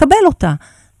לקבל אותה.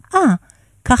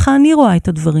 ככה אני רואה את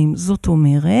הדברים. זאת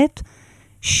אומרת,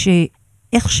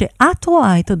 שאיך שאת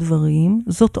רואה את הדברים,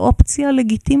 זאת אופציה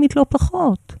לגיטימית לא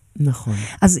פחות. נכון.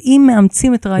 אז אם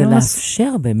מאמצים את רעיון...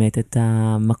 ולאפשר באמת את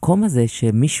המקום הזה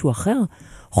שמישהו אחר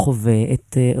חווה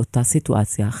את אותה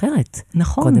סיטואציה אחרת.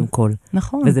 נכון. קודם כל.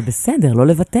 נכון. וזה בסדר, לא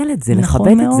לבטל את זה, נכון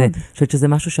לכבד מאוד. את זה. אני חושבת שזה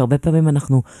משהו שהרבה פעמים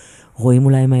אנחנו רואים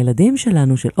אולי עם הילדים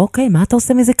שלנו, של אוקיי, מה אתה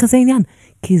עושה מזה כזה עניין?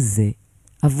 כי זה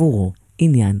עבורו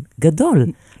עניין גדול.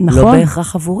 נכון. לא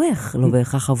בהכרח עבורך, לא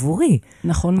בהכרח עבורי.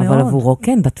 נכון מאוד. אבל עבורו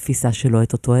כן, בתפיסה שלו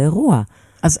את אותו אירוע.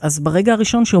 אז ברגע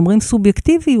הראשון שאומרים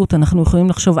סובייקטיביות, אנחנו יכולים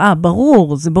לחשוב,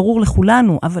 ברור, זה ברור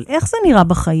לכולנו, אבל איך זה נראה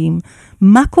בחיים?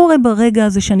 מה קורה ברגע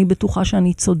הזה שאני בטוחה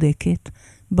שאני צודקת?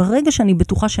 ברגע שאני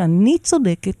בטוחה שאני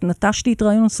צודקת, נטשתי את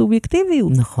רעיון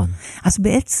הסובייקטיביות. נכון. אז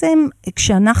בעצם,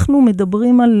 כשאנחנו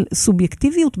מדברים על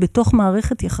סובייקטיביות בתוך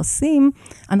מערכת יחסים,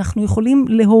 אנחנו יכולים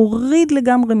להוריד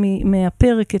לגמרי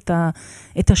מהפרק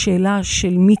את השאלה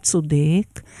של מי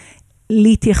צודק,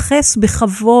 להתייחס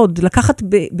בכבוד, לקחת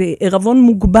בערבון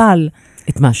מוגבל,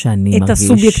 את מה שאני מרגיש. את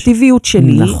הסובייקטיביות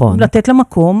שלי, נכון. לתת לה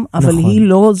מקום, אבל נכון. היא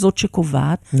לא זאת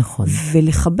שקובעת, נכון.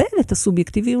 ולכבד את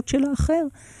הסובייקטיביות של האחר.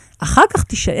 אחר כך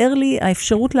תישאר לי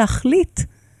האפשרות להחליט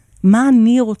מה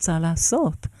אני רוצה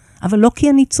לעשות, אבל לא כי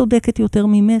אני צודקת יותר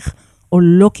ממך, או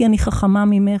לא כי אני חכמה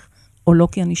ממך, או לא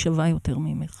כי אני שווה יותר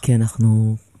ממך. כי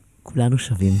אנחנו כולנו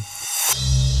שווים.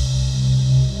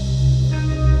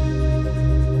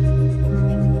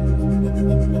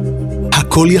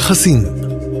 הכל יחסים,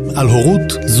 על הורות,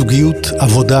 זוגיות,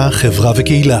 עבודה, חברה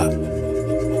וקהילה.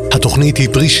 התוכנית היא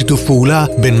פרי שיתוף פעולה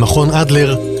בין מכון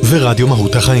אדלר ורדיו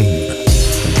מהות החיים.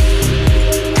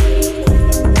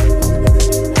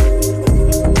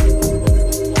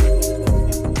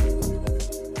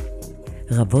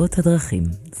 רבות הדרכים,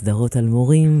 סדרות על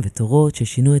מורים ותורות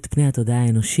ששינו את פני התודעה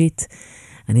האנושית.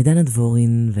 אני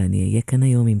דבורין ואני אהיה כאן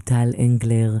היום עם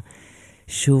רנגלר,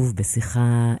 שוב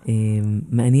בשיחה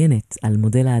מעניינת על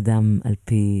מודל האדם על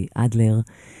פי אדלר.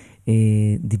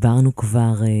 דיברנו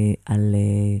כבר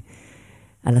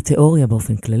על התיאוריה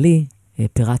באופן כללי,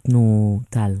 פירטנו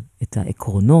את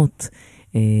העקרונות,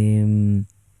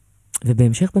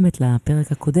 ובהמשך באמת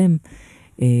לפרק הקודם,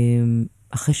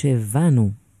 אחרי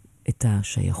שהבנו את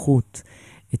השייכות,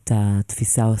 את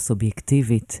התפיסה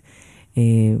הסובייקטיבית,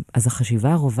 אז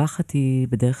החשיבה הרווחת היא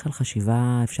בדרך כלל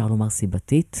חשיבה, אפשר לומר,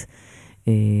 סיבתית,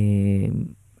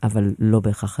 אבל לא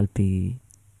בהכרח על פי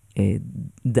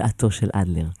דעתו של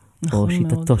אדלר, נכון או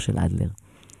שיטתו מאוד. של אדלר.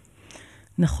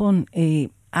 נכון,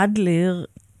 אדלר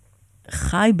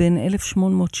חי בין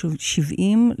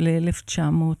 1870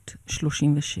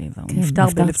 ל-1937. כן, הוא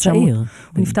נפטר צעיר.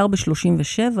 הוא נפטר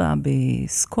ב-37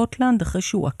 בסקוטלנד, אחרי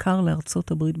שהוא עקר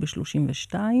לארצות הברית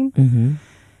ב-32.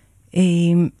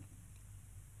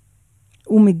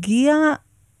 הוא מגיע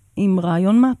עם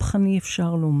רעיון מהפכני,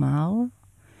 אפשר לומר,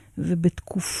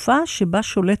 ובתקופה שבה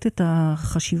שולטת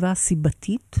החשיבה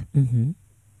הסיבתית,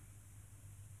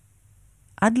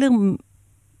 אדלר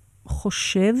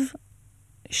חושב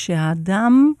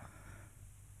שהאדם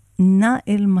נע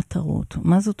אל מטרות.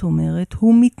 מה זאת אומרת?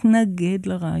 הוא מתנגד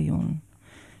לרעיון.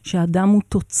 שהאדם הוא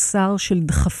תוצר של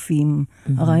דחפים.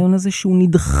 הרעיון הזה שהוא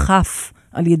נדחף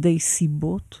על ידי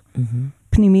סיבות,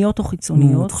 פנימיות או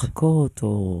חיצוניות. הדחקות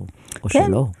או כן,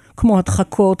 שלא. כמו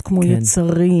הדחקות, כמו כן.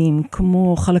 יצרים,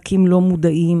 כמו חלקים לא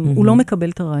מודעים. הוא לא מקבל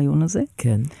את הרעיון הזה.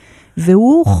 כן.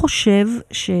 והוא חושב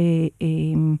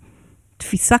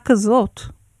שתפיסה כזאת,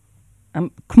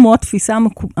 כמו התפיסה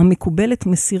המקובלת,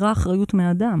 מסירה אחריות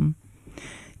מהאדם.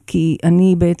 כי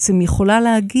אני בעצם יכולה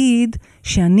להגיד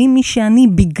שאני מי שאני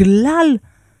בגלל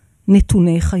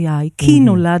נתוני חיי, כי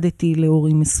נולדתי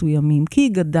להורים מסוימים, כי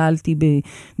גדלתי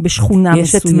בשכונה מסוימת.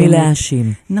 יש את מי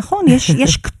להאשים. נכון,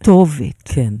 יש כתובת.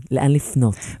 כן, לאן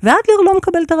לפנות. ואדלר לא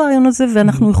מקבל את הרעיון הזה,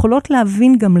 ואנחנו יכולות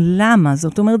להבין גם למה.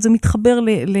 זאת אומרת, זה מתחבר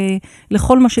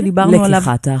לכל מה שדיברנו עליו.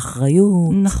 לקיחת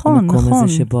האחריות. נכון, המקום נכון.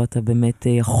 הזה שבו אתה באמת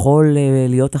יכול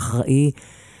להיות אחראי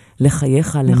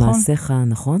לחייך, למעשיך,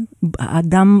 נכון?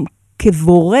 האדם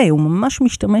כבורא, הוא ממש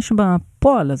משתמש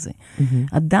בפועל הזה.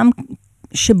 אדם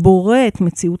שבורא את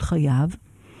מציאות חייו,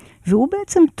 והוא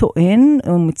בעצם טוען,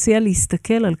 הוא מציע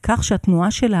להסתכל על כך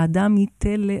שהתנועה של האדם היא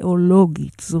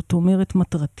טלאולוגית, זאת אומרת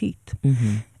מטרתית.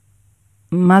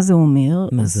 מה זה אומר?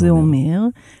 זה אומר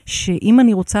שאם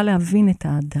אני רוצה להבין את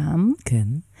האדם, כן.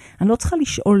 אני לא צריכה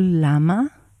לשאול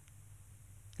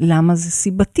למה זה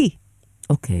סיבתי.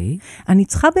 אוקיי. אני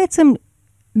צריכה בעצם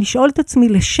לשאול את עצמי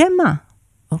לשם מה.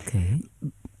 אוקיי.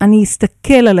 אני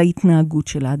אסתכל על ההתנהגות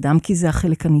של האדם, כי זה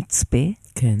החלק הנצפה.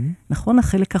 כן. נכון?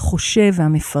 החלק החושב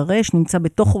והמפרש נמצא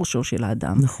בתוך ראשו של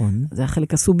האדם. נכון. זה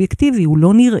החלק הסובייקטיבי, הוא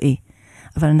לא נראה.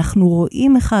 אבל אנחנו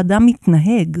רואים איך האדם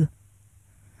מתנהג.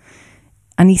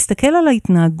 אני אסתכל על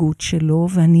ההתנהגות שלו,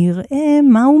 ואני אראה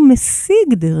מה הוא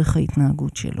משיג דרך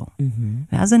ההתנהגות שלו.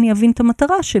 ואז אני אבין את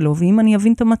המטרה שלו, ואם אני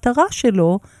אבין את המטרה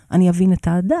שלו, אני אבין את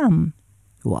האדם.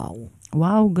 וואו.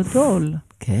 וואו, גדול.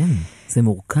 כן, זה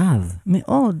מורכב.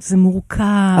 מאוד, זה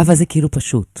מורכב. אבל זה כאילו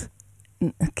פשוט.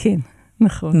 כן,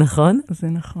 נכון. נכון? זה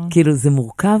נכון. כאילו זה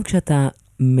מורכב כשאתה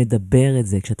מדבר את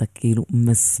זה, כשאתה כאילו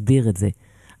מסביר את זה.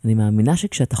 אני מאמינה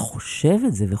שכשאתה חושב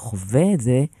את זה וחווה את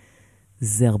זה,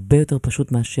 זה הרבה יותר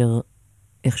פשוט מאשר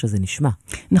איך שזה נשמע.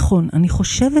 נכון, אני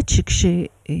חושבת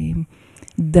שכשדנים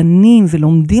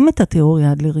ולומדים את התיאוריה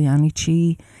האדלריאנית,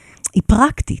 שהיא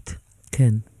פרקטית.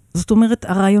 כן. זאת אומרת,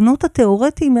 הרעיונות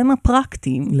התיאורטיים הם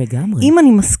הפרקטיים. לגמרי. אם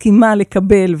אני מסכימה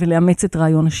לקבל ולאמץ את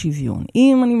רעיון השוויון,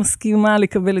 אם אני מסכימה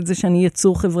לקבל את זה שאני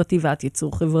יצור חברתי ואת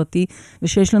יצור חברתי,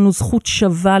 ושיש לנו זכות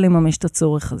שווה לממש את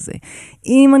הצורך הזה,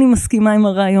 אם אני מסכימה עם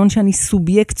הרעיון שאני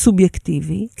סובייקט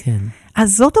סובייקטיבי, כן.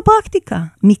 אז זאת הפרקטיקה.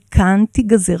 מכאן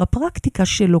תיגזר הפרקטיקה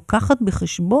שלוקחת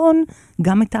בחשבון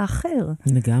גם את האחר.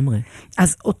 לגמרי.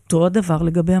 אז אותו הדבר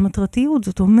לגבי המטרתיות.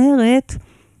 זאת אומרת,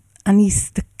 אני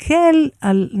אסתכל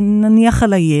נניח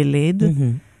על הילד,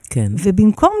 כן.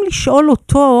 ובמקום לשאול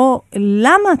אותו,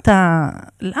 למה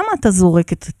אתה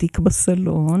זורק את התיק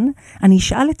בסלון, אני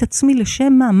אשאל את עצמי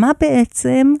לשם מה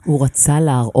בעצם... הוא רצה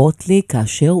להראות לי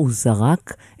כאשר הוא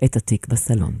זרק את התיק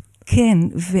בסלון. כן,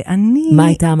 ואני... מה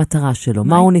הייתה המטרה שלו?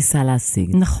 מה הוא ניסה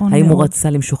להשיג? נכון האם מאוד. הוא רצה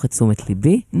למשוך את תשומת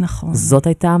ליבי? נכון. זאת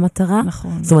הייתה המטרה?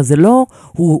 נכון. זאת אומרת, זה לא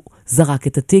הוא זרק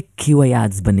את התיק כי הוא היה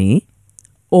עצבני,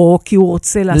 או כי הוא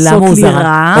רוצה לעשות לי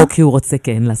רע. או כי הוא רוצה,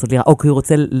 כן, לעשות לי רע, או כי הוא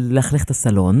רוצה להחליך את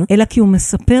הסלון. אלא כי הוא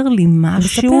מספר לי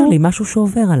משהו. הוא מספר לי משהו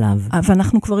שעובר עליו.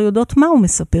 ואנחנו כבר יודעות מה הוא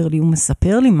מספר לי. הוא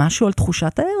מספר לי משהו על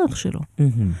תחושת הערך שלו.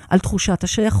 על תחושת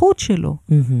השייכות שלו.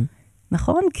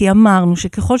 נכון? כי אמרנו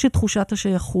שככל שתחושת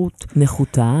השייכות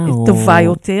נחותה טובה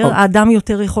יותר, האדם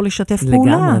יותר יכול לשתף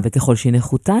פעולה. לגמרי, וככל שהיא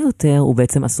נחותה יותר, הוא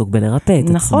בעצם עסוק בלרפא את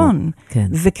עצמו. נכון. כן.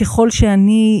 וככל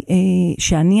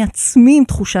שאני עצמי עם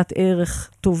תחושת ערך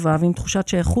טובה, ועם תחושת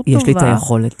שייכות טובה. יש לי את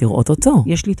היכולת לראות אותו.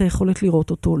 יש לי את היכולת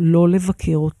לראות אותו, לא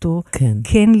לבקר אותו. כן.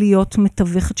 כן להיות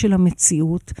מתווכת של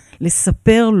המציאות,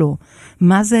 לספר לו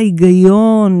מה זה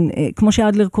ההיגיון, כמו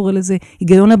שאדלר קורא לזה,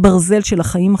 היגיון הברזל של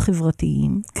החיים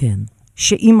החברתיים. כן.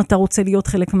 שאם אתה רוצה להיות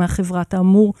חלק מהחברה, אתה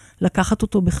אמור לקחת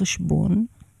אותו בחשבון.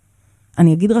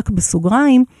 אני אגיד רק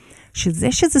בסוגריים,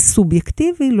 שזה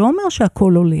סובייקטיבי, לא אומר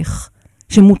שהכל הולך,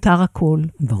 שמותר הכל.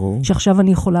 ברור. שעכשיו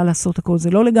אני יכולה לעשות הכל. זה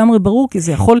לא לגמרי ברור, כי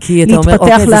זה יכול כי אתה להתפתח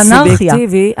אומר, לאנרכיה. זה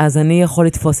סובייקטיבי, אז אני יכול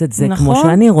לתפוס את זה נכון? כמו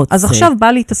שאני רוצה. אז עכשיו בא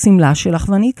לי את הסמלה שלך,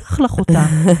 ואני אקח לך אותה.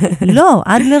 לא,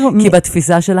 אדלר... כי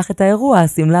בתפיסה שלך את האירוע,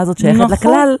 הסמלה הזאת שייכת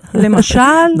לכלל. למשל,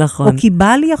 נכון. או כי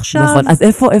בא לי עכשיו... נכון, אז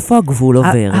איפה הגבול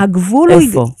עובר? הגבול הוא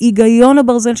היגיון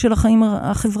הברזל של החיים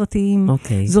החברתיים.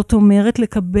 אוקיי. זאת אומרת,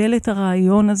 לקבל את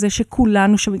הרעיון הזה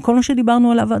שכולנו, כל מה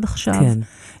שדיברנו עליו עד עכשיו, כן.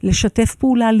 לשתף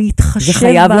פעולה, להתחשב. זה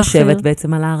חייב לשבת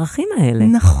בעצם על הערכים האלה.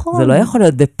 נכון. זה לא יכול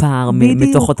להיות בפער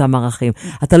מתוך אותם ערכים.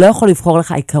 אתה לא יכול לבחור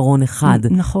לך עיקרון אחד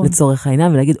לצורך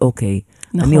העניין, ולהגיד, אוקיי,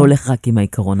 אני הולך רק עם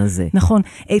העיקרון הזה. נכון.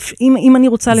 אם אני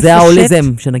רוצה לפשט... זה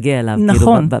ההוליזם שנגיע אליו,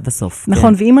 כאילו, בסוף.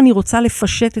 נכון, ואם אני רוצה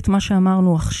לפשט את מה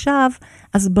שאמרנו עכשיו,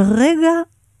 אז ברגע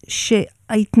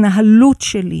שההתנהלות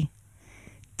שלי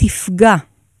תפגע,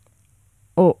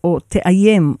 או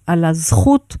תאיים על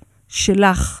הזכות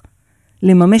שלך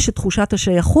לממש את תחושת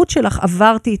השייכות שלך,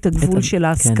 עברתי את הגבול של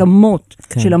ההסכמות,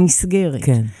 של המסגרת.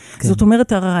 זאת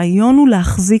אומרת, הרעיון הוא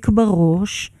להחזיק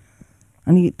בראש,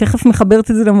 אני תכף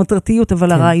מחברת את זה למטרתיות,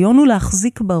 אבל הרעיון הוא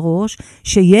להחזיק בראש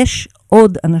שיש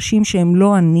עוד אנשים שהם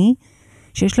לא אני,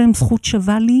 שיש להם זכות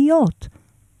שווה להיות.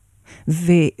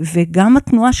 וגם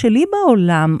התנועה שלי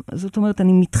בעולם, זאת אומרת,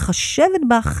 אני מתחשבת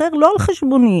באחר, לא על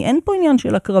חשבוני, אין פה עניין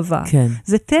של הקרבה. כן.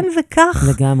 זה תן וכך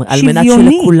לגמרי, שוויוני. על מנת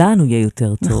שלכולנו יהיה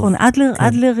יותר טוב. נכון,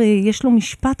 אדלר יש לו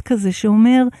משפט כזה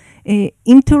שאומר,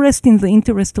 interest in the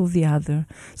interest of the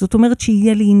other. זאת אומרת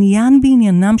שיהיה לי עניין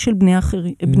בעניינם של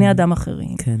בני אדם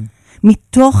אחרים. כן.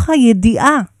 מתוך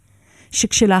הידיעה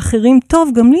שכשלאחרים טוב,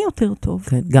 גם לי יותר טוב.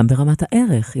 כן, גם ברמת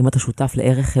הערך. אם אתה שותף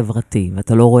לערך חברתי,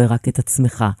 ואתה לא רואה רק את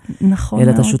עצמך, נכון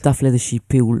אלא מאוד. אתה שותף לאיזושהי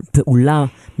פעולה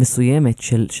מסוימת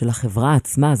של החברה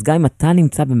עצמה, אז גם אם אתה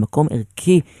נמצא במקום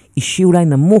ערכי, אישי אולי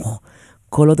נמוך,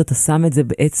 כל עוד אתה שם את זה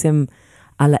בעצם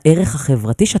על הערך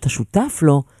החברתי שאתה שותף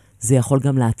לו, זה יכול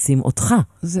גם להעצים אותך.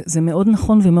 זה מאוד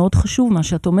נכון ומאוד חשוב מה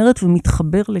שאת אומרת,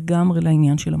 ומתחבר לגמרי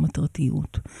לעניין של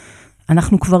המטרתיות.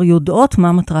 אנחנו כבר יודעות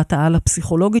מה מטרת העל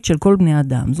הפסיכולוגית של כל בני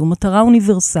אדם. זו מטרה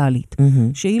אוניברסלית,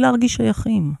 שהיא להרגיש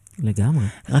שייכים. לגמרי.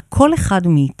 רק כל אחד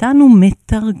מאיתנו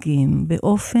מתרגם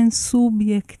באופן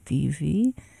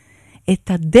סובייקטיבי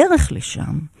את הדרך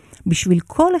לשם. בשביל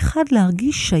כל אחד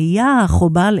להרגיש שייך או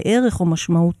בעל ערך או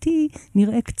משמעותי,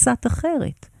 נראה קצת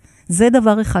אחרת. זה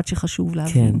דבר אחד שחשוב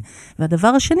להבין. כן. והדבר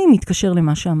השני מתקשר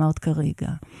למה שאמרת כרגע.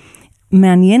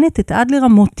 מעניינת את אדלר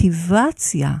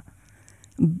המוטיבציה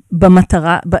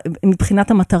במטרה,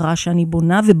 מבחינת המטרה שאני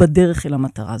בונה ובדרך אל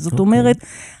המטרה. זאת אומרת,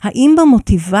 האם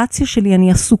במוטיבציה שלי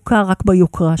אני עסוקה רק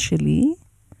ביוקרה שלי?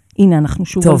 הנה, אנחנו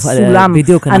שוב על סולם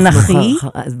אנכי.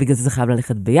 בגלל זה חייב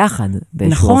ללכת ביחד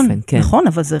באיזשהו אופן. כן. נכון,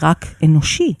 אבל זה רק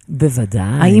אנושי. בוודאי.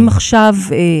 האם עכשיו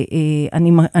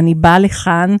אני באה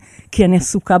לכאן כי אני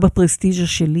עסוקה בפרסטיג'ה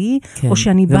שלי, או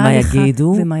שאני באה לכאן,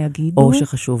 ומה יגידו, או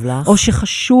שחשוב לך, או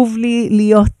שחשוב לי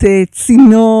להיות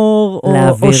צינור,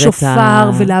 או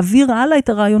שופר, ולהעביר הלאה את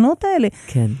הרעיונות האלה.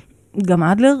 כן. גם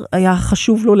אדלר היה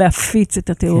חשוב לו להפיץ את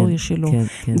התיאוריה שלו.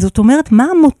 כן. זאת אומרת, מה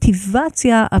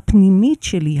המוטיבציה הפנימית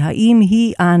שלי? האם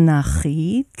היא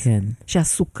האנכית,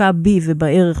 שעסוקה בי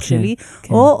ובערך שלי,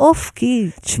 או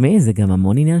אופקית? תשמעי, זה גם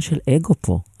המון עניין של אגו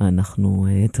פה. אנחנו,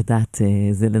 את יודעת,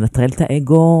 זה לנטרל את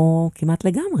האגו כמעט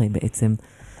לגמרי בעצם.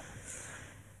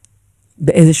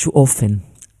 באיזשהו אופן.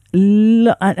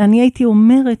 לא, אני הייתי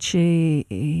אומרת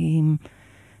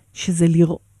שזה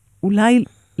אולי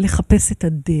לחפש את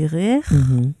הדרך,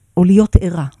 או להיות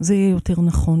ערה. זה יהיה יותר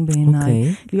נכון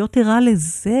בעיניי. להיות ערה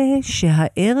לזה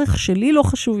שהערך שלי לא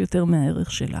חשוב יותר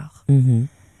מהערך שלך.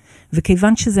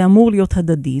 וכיוון שזה אמור להיות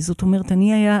הדדי, זאת אומרת,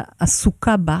 אני היה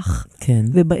עסוקה בך,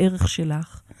 ובערך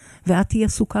שלך, ואת תהיה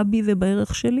עסוקה בי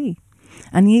ובערך שלי.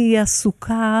 אני אהיה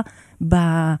עסוקה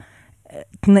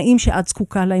בתנאים שאת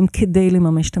זקוקה להם כדי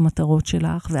לממש את המטרות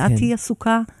שלך, ואת תהיה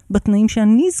עסוקה בתנאים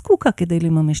שאני זקוקה כדי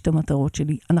לממש את המטרות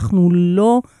שלי. אנחנו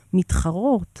לא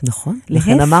מתחרות. נכון.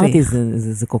 לכן אמרתי,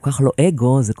 זה כל כך לא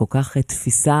אגו, זה כל כך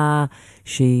תפיסה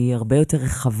שהיא הרבה יותר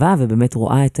רחבה, ובאמת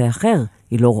רואה את האחר.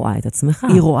 היא לא רואה את עצמך.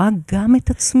 היא רואה גם את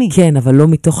עצמי. כן, אבל לא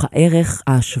מתוך הערך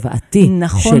ההשוואתי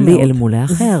שלי אל מול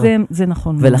האחר. זה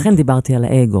נכון מאוד. ולכן דיברתי על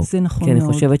האגו. זה נכון מאוד. מאוד. כי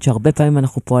אני חושבת שהרבה פעמים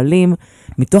אנחנו פועלים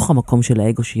מתוך המקום של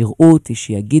האגו, שיראו אותי,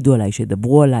 שיגידו עליי,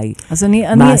 שידברו עליי.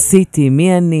 מה עשיתי,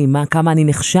 מי אני, כמה אני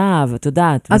נחשב, את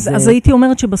יודעת. אז הייתי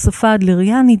אומרת שבשפה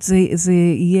האדלריאנית זה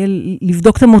יהיה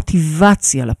לבדוק את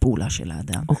המוטיבציה לפעולה של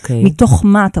האדם. מתוך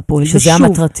מה אתה פועל. שזה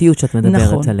המטרתיות שאת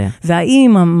מדברת עליה.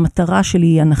 והאם המטרה שלי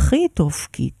היא אנכית או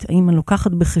אופקית? האם אני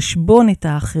לוקחת בחשבון את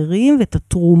האחרים ואת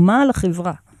התרומה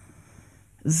לחברה?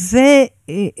 זה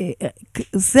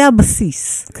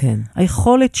הבסיס. כן.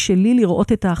 היכולת שלי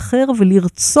לראות את האחר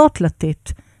ולרצות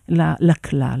לתת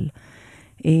לכלל.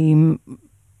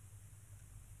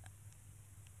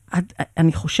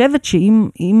 אני חושבת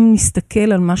שאם נסתכל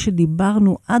על מה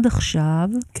שדיברנו עד עכשיו,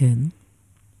 כן.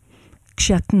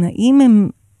 כשהתנאים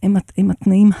הם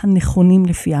התנאים הנכונים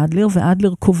לפי אדלר,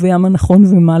 ואדלר קובע מה נכון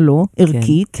ומה לא,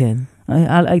 ערכית. כן.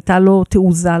 הייתה לו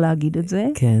תעוזה להגיד את זה.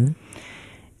 כן.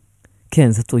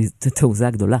 כן, זו תעוזה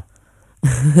גדולה.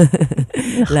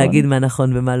 להגיד מה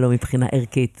נכון ומה לא מבחינה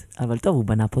ערכית. אבל טוב, הוא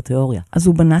בנה פה תיאוריה. אז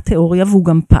הוא בנה תיאוריה, והוא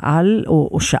גם פעל,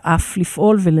 או שאף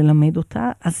לפעול וללמד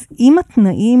אותה. אז אם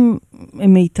התנאים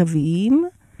הם מיטביים,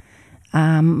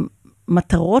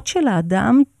 המטרות של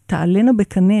האדם תעלנה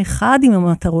בקנה אחד עם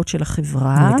המטרות של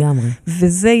החברה. לגמרי.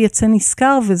 וזה יצא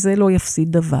נשכר, וזה לא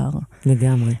יפסיד דבר.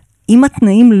 לגמרי. אם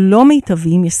התנאים לא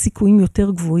מיטביים, יש סיכויים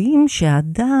יותר גבוהים,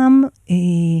 שהאדם,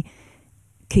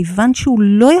 כיוון שהוא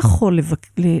לא יכול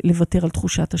לוותר על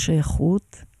תחושת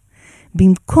השייכות,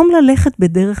 במקום ללכת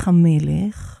בדרך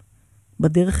המלך,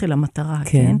 בדרך אל המטרה,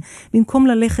 כן? במקום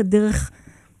ללכת דרך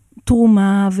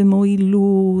תרומה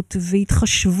ומועילות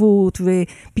והתחשבות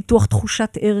ופיתוח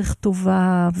תחושת ערך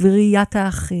טובה וראיית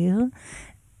האחר,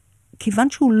 כיוון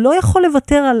שהוא לא יכול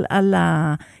לוותר על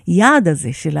היעד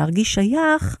הזה של להרגיש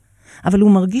שייך, אבל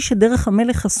הוא מרגיש שדרך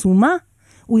המלך חסומה,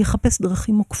 הוא יחפש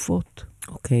דרכים עוקפות.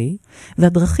 אוקיי.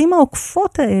 והדרכים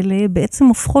העוקפות האלה בעצם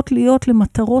הופכות להיות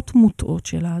למטרות מוטעות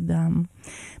של האדם,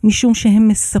 משום שהן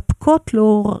מספקות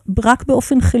לו רק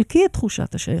באופן חלקי את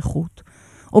תחושת השייכות,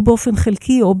 או באופן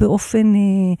חלקי או באופן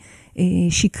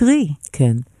שקרי.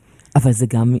 כן, אבל זה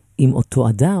גם אם אותו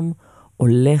אדם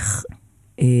הולך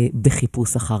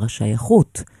בחיפוש אחר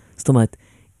השייכות. זאת אומרת,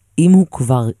 אם הוא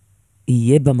כבר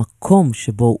יהיה במקום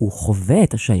שבו הוא חווה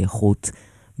את השייכות,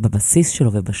 בבסיס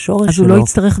שלו ובשורש שלו. אז הוא לא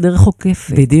יצטרך דרך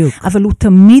עוקפת. בדיוק. אבל הוא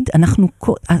תמיד,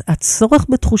 הצורך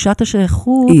בתחושת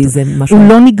השייכות, משהו... הוא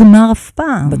לא נגמר אף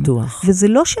פעם. בטוח. וזה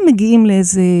לא שמגיעים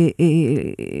לאיזה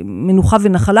מנוחה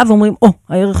ונחלה ואומרים,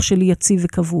 הערך שלי יציב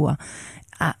וקבוע.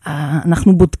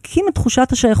 אנחנו בודקים את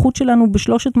תחושת השייכות שלנו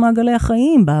בשלושת מעגלי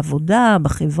החיים, בעבודה,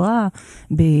 בחברה,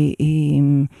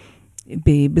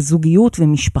 בזוגיות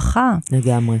ומשפחה.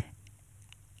 לגמרי.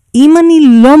 אם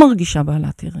אני לא מרגישה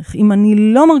בעלת ערך, אם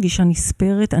אני לא מרגישה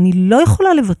נספרת, אני לא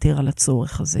יכולה לוותר על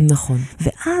הצורך הזה. נכון.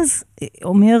 ואז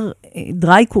אומר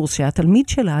דרייקורס, שהתלמיד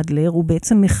של אדלר, הוא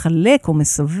בעצם מחלק או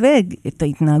מסווג את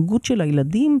ההתנהגות של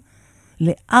הילדים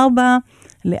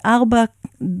לארבע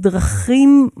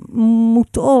דרכים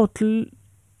מוטעות,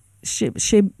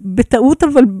 שבטעות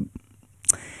אבל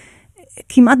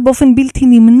כמעט באופן בלתי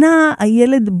נמנע,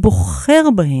 הילד בוחר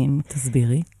בהם.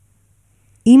 תסבירי.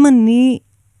 אם אני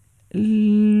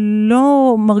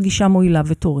לא מרגישה מועילה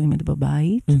ותורמת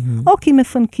בבית, או כי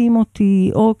מפנקים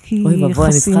אותי, או כי יחסים עליי. אוי, אני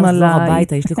צריכה לחזור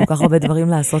הביתה, יש לי כל כך הרבה דברים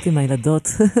לעשות עם הילדות.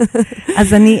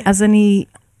 אז אני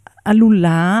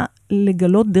עלולה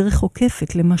לגלות דרך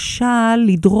עוקפת, למשל,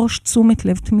 לדרוש תשומת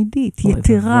לב תמידית,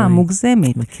 יתרה,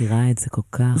 מוגזמת. מכירה את זה כל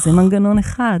כך. זה מנגנון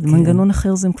אחד, מנגנון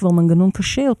אחר זה כבר מנגנון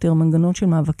קשה יותר, מנגנון של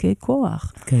מאבקי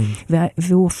כוח. כן.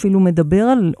 והוא אפילו מדבר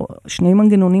על שני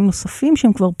מנגנונים נוספים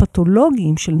שהם כבר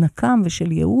פתולוגיים, של נקם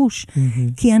ושל ייאוש,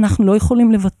 כי אנחנו לא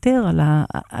יכולים לוותר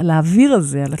על האוויר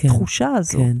הזה, על התחושה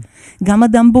הזו. גם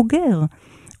אדם בוגר.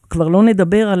 כבר לא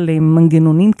נדבר על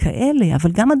מנגנונים כאלה,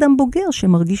 אבל גם אדם בוגר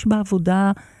שמרגיש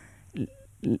בעבודה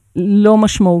לא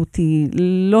משמעותי,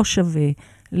 לא שווה,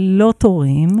 לא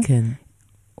תורם, כן.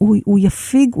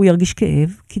 הוא ירגיש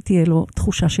כאב, כי תהיה לו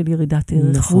תחושה של ירידת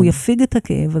ערך, נכון. והוא יפיג את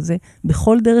הכאב הזה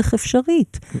בכל דרך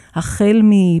אפשרית. החל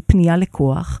מפנייה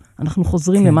לכוח, אנחנו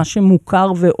חוזרים למה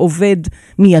שמוכר ועובד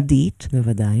מיידית.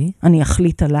 בוודאי. אני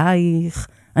אחליט עלייך,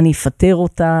 אני אפטר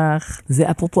אותך.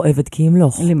 זה אפרופו עבד כי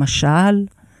ימלוך. למשל.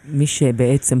 מי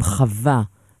שבעצם חווה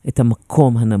את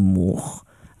המקום הנמוך,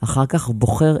 אחר כך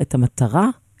בוחר את המטרה,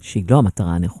 שהיא לא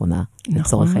המטרה הנכונה,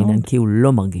 לצורך העניין, כי הוא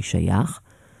לא מרגיש שייך,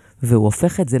 והוא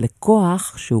הופך את זה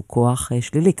לכוח, שהוא כוח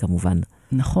שלילי כמובן.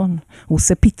 נכון. הוא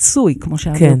עושה פיצוי, כמו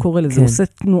שאדלר קורא לזה. הוא עושה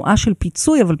תנועה של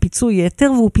פיצוי, אבל פיצוי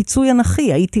יתר, והוא פיצוי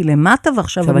אנכי. הייתי למטה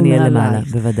ועכשיו אני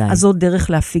מעלייך. בוודאי. אז זאת דרך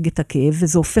להפיג את הכאב,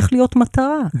 וזה הופך להיות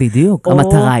מטרה. בדיוק.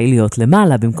 המטרה היא להיות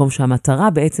למעלה, במקום שהמטרה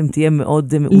בעצם תהיה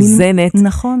מאוד מאוזנת,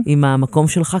 נכון. עם המקום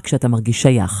שלך כשאתה מרגיש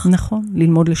שייך. נכון.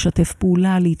 ללמוד לשתף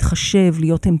פעולה, להתחשב,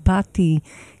 להיות אמפתי,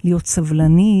 להיות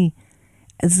סבלני.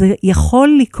 זה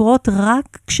יכול לקרות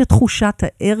רק כשתחושת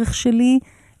הערך שלי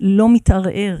לא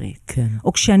מתערערת. כן.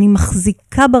 או כשאני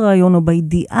מחזיקה ברעיון או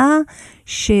בידיעה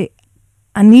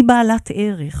שאני בעלת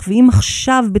ערך. ואם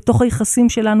עכשיו בתוך היחסים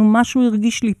שלנו משהו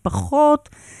הרגיש לי פחות,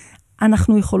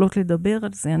 אנחנו יכולות לדבר על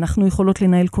זה, אנחנו יכולות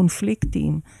לנהל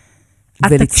קונפליקטים.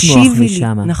 ולצמוח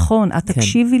משם. נכון, את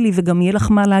תקשיבי לי וגם יהיה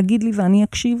לך מה להגיד לי ואני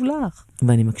אקשיב לך.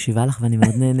 ואני מקשיבה לך ואני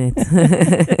מאוד נהנית.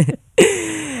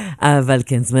 אבל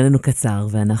כן, זמננו קצר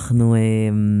ואנחנו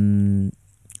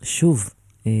שוב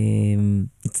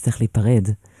נצטרך להיפרד,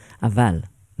 אבל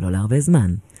לא להרבה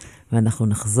זמן. ואנחנו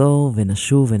נחזור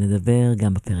ונשוב ונדבר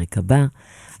גם בפרק הבא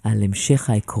על המשך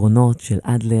העקרונות של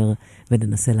אדלר,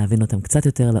 וננסה להבין אותם קצת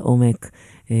יותר לעומק,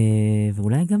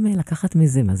 ואולי גם לקחת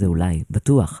מזה, מה זה אולי?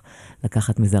 בטוח,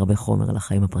 לקחת מזה הרבה חומר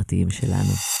לחיים הפרטיים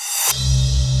שלנו.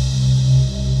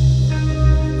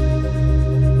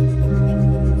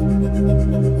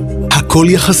 כל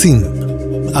יחסים,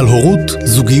 על הורות,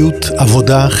 זוגיות,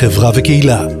 עבודה, חברה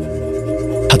וקהילה.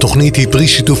 התוכנית היא פרי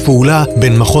שיתוף פעולה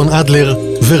בין מכון אדלר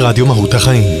ורדיו מהות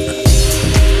החיים.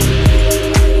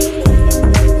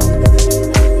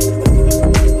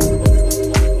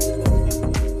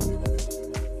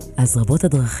 אז רבות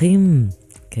הדרכים,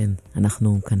 כן,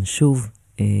 אנחנו כאן שוב,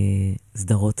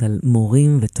 סדרות על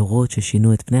מורים ותורות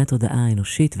ששינו את פני התודעה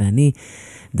האנושית, ואני,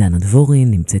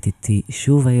 דבורין, נמצאת איתי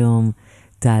שוב היום,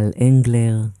 טל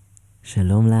רנגלר,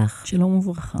 שלום לך. שלום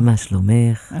וברכה. מה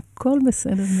שלומך? הכל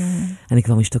בסדר. אני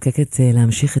כבר משתוקקת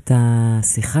להמשיך את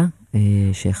השיחה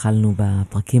שהחלנו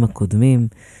בפרקים הקודמים,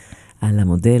 על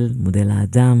המודל, מודל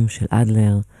האדם של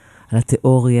אדלר, על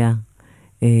התיאוריה,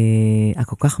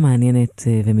 הכל כך מעניינת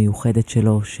ומיוחדת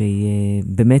שלו, שהיא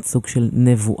באמת סוג של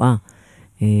נבואה,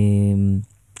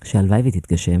 שהלוואי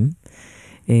ותתגשם.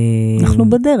 אנחנו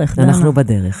בדרך. אנחנו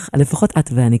בדרך. לפחות את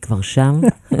ואני כבר שם.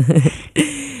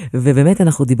 ובאמת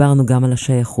אנחנו דיברנו גם על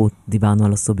השייכות, דיברנו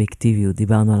על הסובייקטיביות,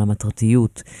 דיברנו על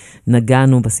המטרתיות,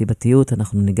 נגענו בסיבתיות,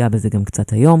 אנחנו ניגע בזה גם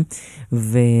קצת היום.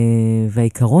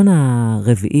 והעיקרון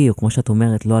הרביעי, או כמו שאת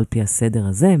אומרת, לא על פי הסדר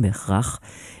הזה בהכרח,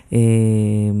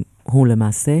 הוא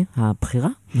למעשה הבחירה,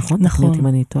 נכון? נכון. אם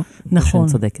אני טועה. נכון.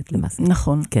 שאני צודקת למעשה.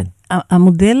 נכון. כן.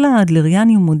 המודל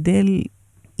האדלריאני הוא מודל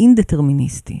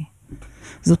אינדטרמיניסטי.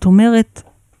 זאת אומרת,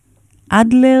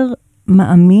 אדלר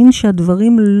מאמין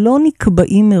שהדברים לא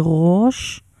נקבעים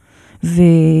מראש,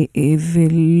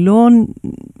 ולא,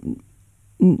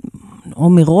 או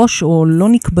מראש, או לא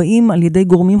נקבעים על ידי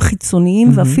גורמים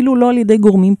חיצוניים, ואפילו לא על ידי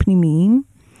גורמים פנימיים,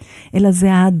 אלא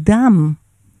זה האדם.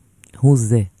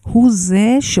 הוא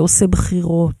זה שעושה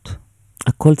בחירות.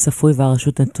 הכל צפוי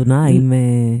והרשות נתונה, האם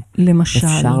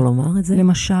אפשר לומר את זה?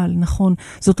 למשל, נכון.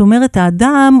 זאת אומרת,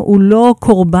 האדם הוא לא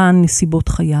קורבן נסיבות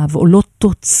חייו, או לא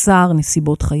תוצר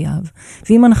נסיבות חייו.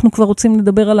 ואם אנחנו כבר רוצים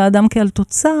לדבר על האדם כעל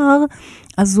תוצר,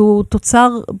 אז הוא תוצר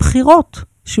בחירות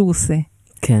שהוא עושה.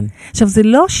 כן. עכשיו, זה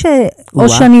לא או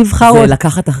שאני אבחר... זה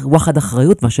לקחת וואחד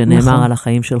אחריות, מה שנאמר על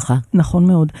החיים שלך. נכון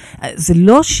מאוד. זה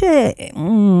לא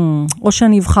או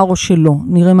שאני אבחר או שלא,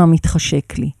 נראה מה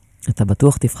מתחשק לי. אתה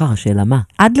בטוח תבחר, השאלה מה?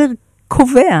 אדלר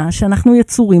קובע שאנחנו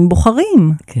יצורים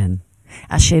בוחרים. כן.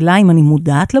 השאלה אם אני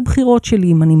מודעת לבחירות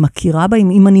שלי, אם אני מכירה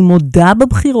בהם, אם אני מודע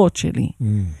בבחירות שלי.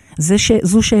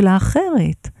 זו שאלה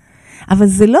אחרת. אבל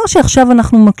זה לא שעכשיו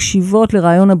אנחנו מקשיבות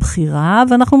לרעיון הבחירה,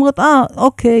 ואנחנו אומרות,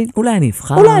 אוקיי. אולי אני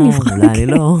אבחר, אולי אני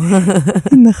לא.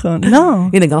 נכון, לא.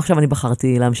 הנה, גם עכשיו אני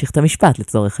בחרתי להמשיך את המשפט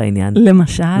לצורך העניין.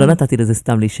 למשל. לא נתתי לזה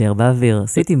סתם להישאר באוויר,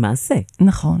 עשיתי מעשה.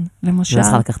 נכון, למשל. ואני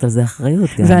צריכה לקחת על זה אחריות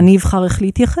גם. ואני אבחר איך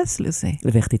להתייחס לזה.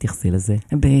 ואיך תתייחסי לזה?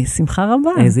 בשמחה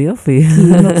רבה. איזה יופי.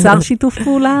 כי נוצר שיתוף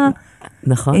פעולה.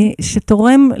 נכון.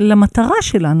 שתורם למטרה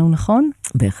שלנו, נכון?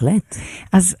 בהחלט.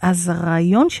 אז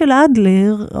הרעיון של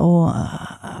אדלר, או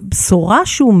הבשורה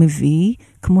שהוא מביא,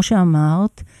 כמו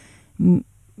שאמרת,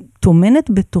 תומנת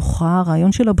בתוכה,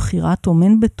 הרעיון של הבחירה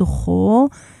תומן בתוכו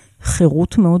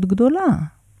חירות מאוד גדולה.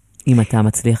 אם אתה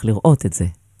מצליח לראות את זה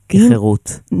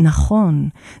כחירות. נכון.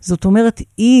 זאת אומרת,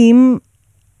 אם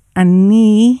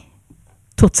אני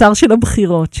תוצר של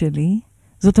הבחירות שלי,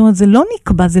 זאת אומרת, זה לא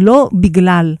נקבע, זה לא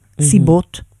בגלל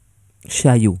סיבות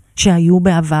שהיו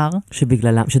בעבר.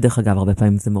 שדרך אגב, הרבה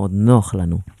פעמים זה מאוד נוח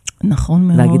לנו. נכון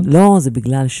מאוד. להגיד, לא, זה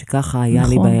בגלל שככה היה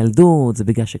לי בילדות, זה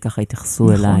בגלל שככה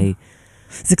התייחסו אליי.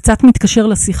 זה קצת מתקשר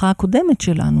לשיחה הקודמת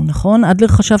שלנו, נכון? אדלר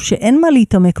חשב שאין מה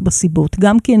להתעמק בסיבות,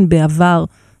 גם כי הן בעבר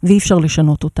ואי אפשר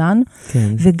לשנות אותן,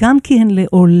 וגם כי הן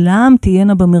לעולם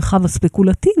תהיינה במרחב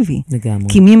הספקולטיבי. לגמרי.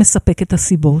 כי מי מספק את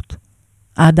הסיבות?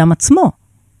 האדם עצמו.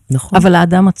 נכון. אבל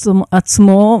האדם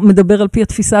עצמו מדבר על פי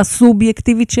התפיסה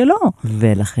הסובייקטיבית שלו.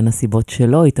 ולכן הסיבות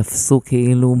שלו התאפסו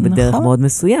כאילו בדרך מאוד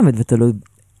מסוימת, ותלוי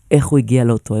איך הוא הגיע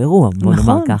לאותו אירוע. בוא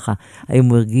נאמר ככה, האם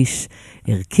הוא הרגיש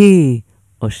ערכי,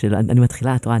 או שלא,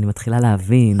 אני מתחילה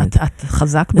להבין. את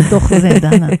חזק בתוך זה,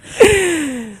 דנה.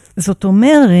 זאת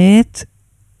אומרת,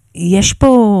 יש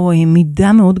פה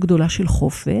מידה מאוד גדולה של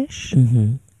חופש,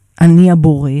 אני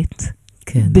הבוראת,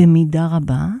 במידה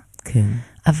רבה,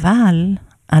 אבל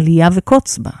עלייה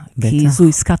וקוץ בה, כי זו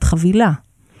עסקת חבילה.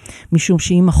 משום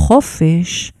שעם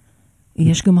החופש,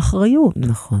 יש גם אחריות.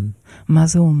 נכון. מה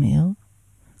זה אומר?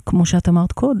 כמו שאת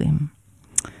אמרת קודם,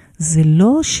 זה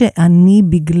לא שאני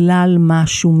בגלל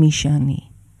משהו מי שאני,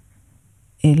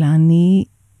 אלא אני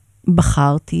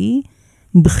בחרתי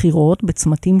בחירות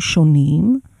בצמתים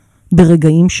שונים,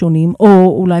 ברגעים שונים,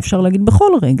 או אולי אפשר להגיד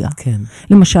בכל רגע. כן.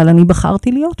 למשל, אני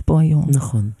בחרתי להיות פה היום.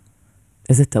 נכון.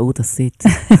 איזה טעות עשית.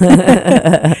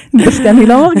 דווקא אני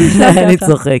לא מרגישה ככה. אני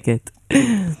צוחקת.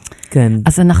 כן.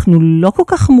 אז אנחנו לא כל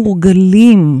כך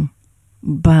מורגלים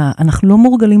אנחנו לא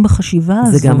מורגלים בחשיבה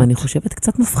הזאת. זה גם, אני חושבת,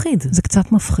 קצת מפחיד. זה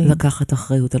קצת מפחיד. לקחת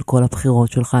אחריות על כל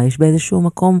הבחירות שלך. יש באיזשהו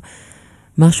מקום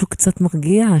משהו קצת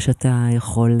מרגיע שאתה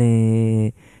יכול,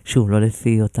 שוב, לא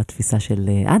לפי אותה תפיסה של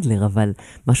אדלר, אבל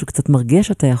משהו קצת מרגיע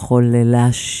שאתה יכול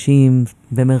להאשים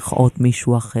במרכאות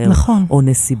מישהו אחר. נכון. או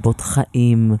נסיבות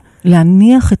חיים.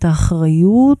 להניח את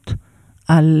האחריות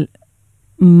על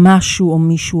משהו או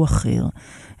מישהו אחר.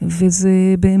 וזה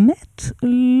באמת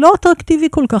לא אטרקטיבי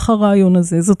כל כך הרעיון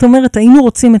הזה. זאת אומרת, היינו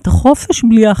רוצים את החופש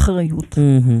בלי האחריות.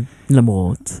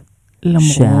 למרות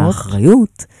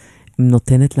שהאחריות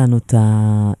נותנת לנו את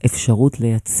האפשרות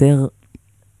לייצר,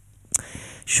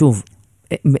 שוב,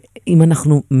 אם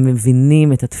אנחנו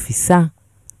מבינים את התפיסה,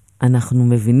 אנחנו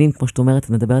מבינים, כמו שאת אומרת, את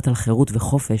מדברת על חירות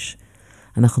וחופש,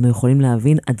 אנחנו יכולים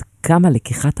להבין עד כמה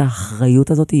לקיחת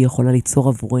האחריות הזאת היא יכולה ליצור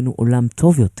עבורנו עולם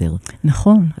טוב יותר.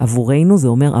 נכון. עבורנו זה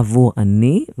אומר עבור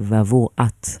אני ועבור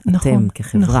את, נכון, אתם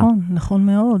כחברה. נכון, נכון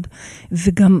מאוד.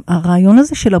 וגם הרעיון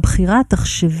הזה של הבחירה,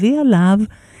 תחשבי עליו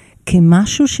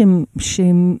כמשהו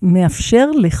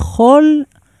שמאפשר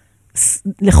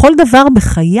לכל דבר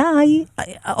בחיי,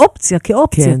 האופציה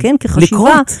כאופציה, כן? כחשיבה.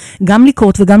 לקרות. גם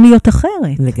לקרות וגם להיות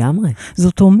אחרת. לגמרי.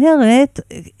 זאת אומרת,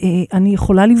 אני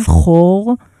יכולה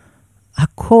לבחור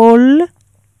הכל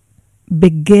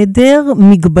בגדר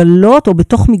מגבלות או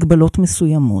בתוך מגבלות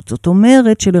מסוימות. זאת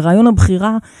אומרת שלרעיון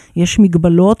הבחירה יש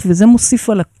מגבלות, וזה מוסיף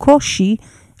על הקושי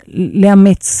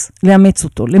לאמץ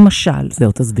אותו. למשל.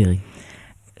 זהו, תסבירי.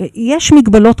 יש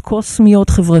מגבלות קוסמיות,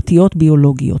 חברתיות,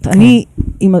 ביולוגיות.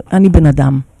 אני בן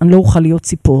אדם, אני לא אוכל להיות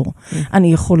ציפור.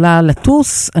 אני יכולה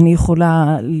לטוס, אני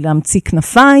יכולה להמציא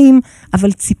כנפיים,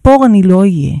 אבל ציפור אני לא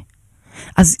אהיה.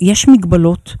 אז יש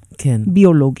מגבלות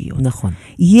ביולוגיות. נכון.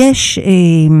 יש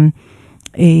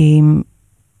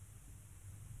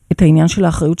את העניין של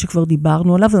האחריות שכבר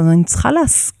דיברנו עליו, אז אני צריכה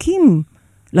להסכים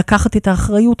לקחת את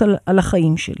האחריות על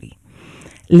החיים שלי.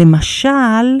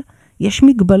 למשל, יש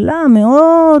מגבלה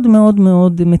מאוד מאוד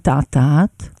מאוד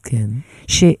מתעתעת, כן.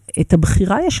 שאת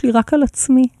הבחירה יש לי רק על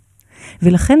עצמי.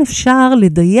 ולכן אפשר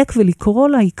לדייק ולקרוא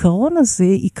לעיקרון הזה,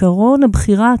 עיקרון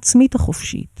הבחירה העצמית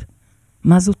החופשית.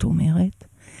 מה זאת אומרת?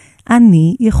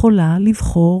 אני יכולה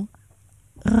לבחור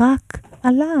רק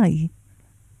עליי.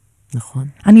 נכון.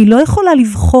 אני לא יכולה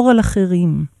לבחור על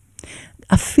אחרים.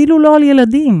 אפילו לא על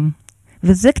ילדים.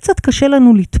 וזה קצת קשה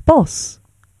לנו לתפוס.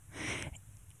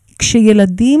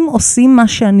 כשילדים עושים מה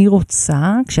שאני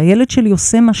רוצה, כשהילד שלי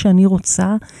עושה מה שאני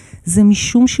רוצה, זה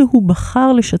משום שהוא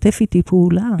בחר לשתף איתי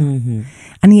פעולה.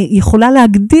 אני יכולה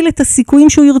להגדיל את הסיכויים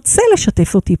שהוא ירצה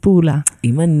לשתף אותי פעולה.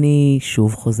 אם אני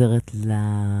שוב חוזרת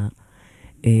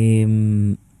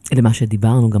למה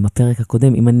שדיברנו גם בפרק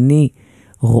הקודם, אם אני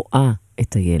רואה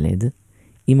את הילד,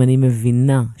 אם אני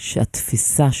מבינה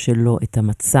שהתפיסה שלו, את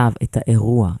המצב, את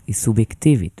האירוע, היא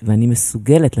סובייקטיבית, ואני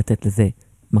מסוגלת לתת לזה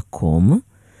מקום,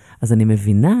 אז אני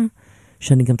מבינה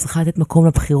שאני גם צריכה לתת מקום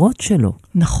לבחירות שלו.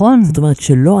 נכון. זאת אומרת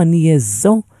שלא אני אהיה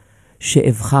זו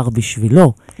שאבחר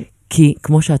בשבילו. כי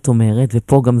כמו שאת אומרת,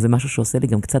 ופה גם זה משהו שעושה לי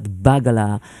גם קצת בג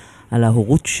על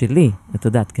ההורות שלי. את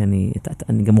יודעת, כי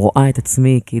אני גם רואה את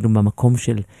עצמי כאילו במקום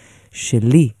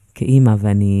שלי כאימא,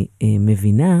 ואני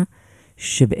מבינה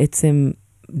שבעצם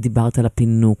דיברת על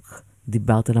הפינוק,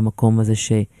 דיברת על המקום הזה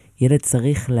שילד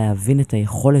צריך להבין את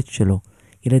היכולת שלו.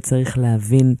 ילד צריך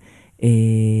להבין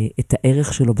את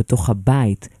הערך שלו בתוך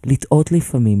הבית, לטעות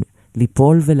לפעמים,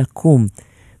 ליפול ולקום,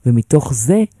 ומתוך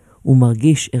זה הוא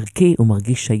מרגיש ערכי, הוא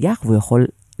מרגיש שייך, והוא יכול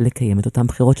לקיים את אותם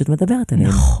בחירות שאת מדברת עליהן.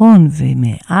 נכון,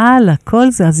 ומעל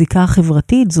הכל זה הזיקה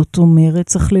החברתית, זאת אומרת,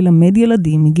 צריך ללמד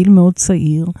ילדים מגיל מאוד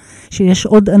צעיר, שיש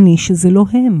עוד אני שזה לא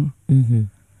הם.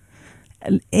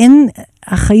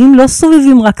 החיים לא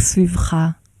סובבים רק סביבך,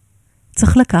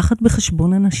 צריך לקחת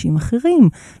בחשבון אנשים אחרים,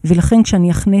 ולכן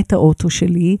כשאני אחנה את האוטו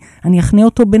שלי, אני אחנה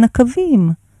אותו בין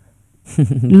הקווים.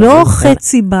 לא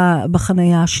חצי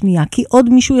בחנייה השנייה, כי עוד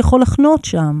מישהו יכול לחנות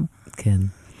שם. כן.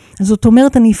 זאת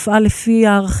אומרת, אני אפעל לפי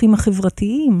הערכים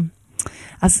החברתיים.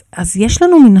 אז יש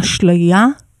לנו מן אשליה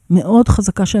מאוד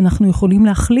חזקה שאנחנו יכולים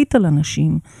להחליט על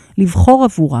אנשים, לבחור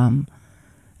עבורם.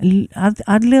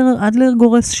 אדלר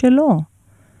גורס שלא.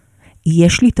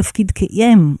 יש לי תפקיד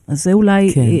כאם, אז זה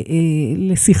אולי כן.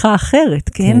 לשיחה אחרת,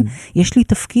 כן? יש לי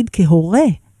תפקיד כהורה.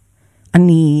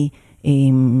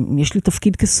 יש לי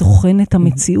תפקיד כסוכן את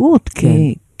המציאות,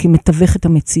 כמתווך את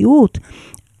המציאות.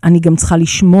 אני גם צריכה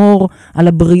לשמור על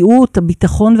הבריאות,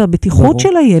 הביטחון והבטיחות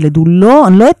של הילד.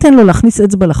 אני לא אתן לו להכניס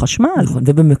אצבע לחשמל. נכון,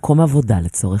 ובמקום עבודה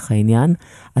לצורך העניין,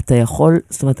 אתה יכול,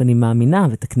 זאת אומרת, אני מאמינה,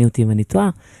 ותקני אותי אם אני טועה,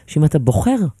 שאם אתה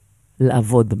בוחר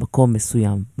לעבוד במקום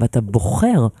מסוים, ואתה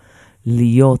בוחר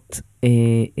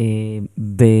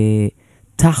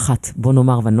בתחת, בוא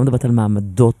נאמר, ואני לא מדברת על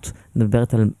מעמדות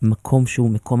מדברת על מקום שהוא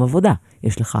מקום עבודה.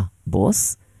 יש לך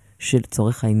בוס,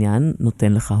 שלצורך העניין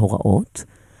נותן לך הוראות,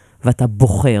 ואתה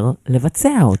בוחר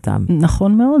לבצע אותם.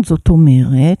 נכון מאוד, זאת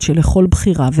אומרת שלכל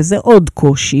בחירה, וזה עוד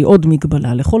קושי, עוד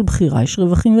מגבלה, לכל בחירה יש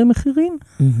רווחים ומחירים.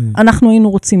 אנחנו היינו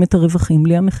רוצים את הרווחים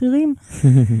בלי המחירים.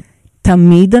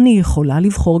 תמיד אני יכולה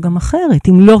לבחור גם אחרת.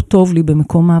 אם לא טוב לי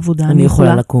במקום העבודה, אני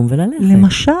יכולה לקום וללכת.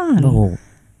 למשל. ברור.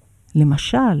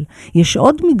 למשל, יש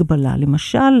עוד מגבלה.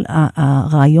 למשל,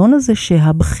 הרעיון הזה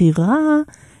שהבחירה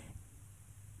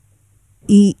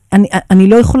אני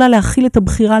לא יכולה להכיל את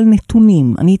הבחירה על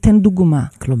נתונים. אני אתן דוגמה.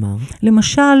 כלומר?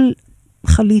 למשל,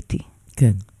 חליתי.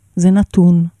 כן. זה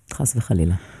נתון. חס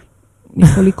וחלילה.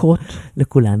 יכול לקרות.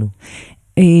 לכולנו.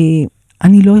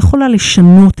 אני לא יכולה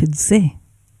לשנות את זה.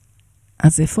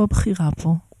 אז איפה הבחירה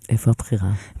פה? איפה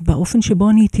הבחירה? באופן שבו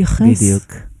אני אתייחס.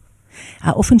 בדיוק.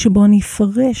 האופן שבו אני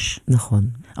אפרש. נכון.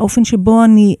 האופן שבו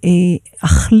אני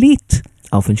אחליט.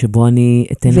 האופן שבו אני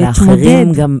אתן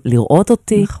לאחרים גם לראות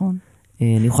אותי. נכון.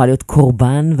 אני יכולה להיות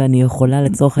קורבן, ואני יכולה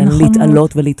לצורך העניין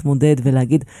להתעלות ולהתמודד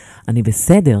ולהגיד, אני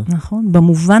בסדר. נכון.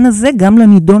 במובן הזה, גם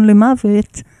לנידון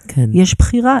למוות, כן. יש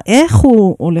בחירה איך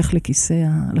הוא הולך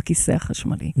לכיסא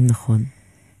החשמלי. נכון.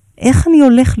 איך אני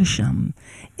הולך לשם?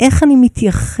 איך אני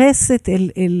מתייחסת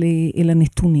אל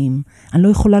הנתונים? אני לא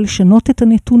יכולה לשנות את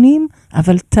הנתונים,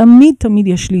 אבל תמיד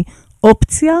יש לי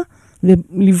אופציה,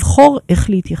 ולבחור איך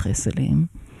להתייחס אליהם.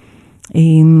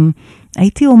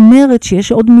 הייתי אומרת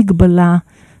שיש עוד מגבלה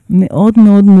מאוד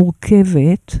מאוד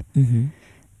מורכבת,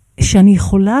 שאני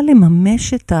יכולה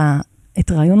לממש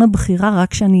את רעיון הבחירה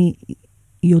רק שאני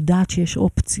יודעת שיש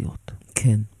אופציות.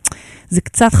 כן. זה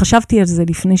קצת, חשבתי על זה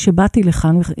לפני שבאתי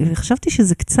לכאן, וחשבתי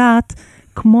שזה קצת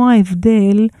כמו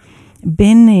ההבדל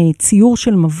בין ציור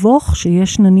של מבוך,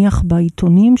 שיש נניח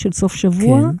בעיתונים של סוף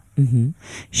שבוע,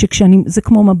 זה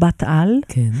כמו מבט על,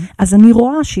 אז אני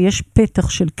רואה שיש פתח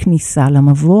של כניסה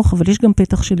למבוך, אבל יש גם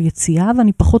פתח של יציאה,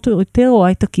 ואני פחות או יותר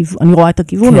רואה את הכיוון, אני רואה את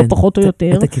הכיוון, לא פחות או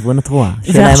יותר. את הכיוון את רואה,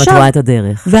 שאלה אם את רואה את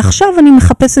הדרך. ועכשיו אני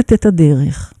מחפשת את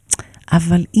הדרך.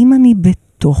 אבל אם אני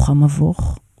בתוך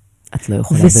המבוך, את לא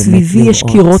יכולה באמת לראות. וסביבי יש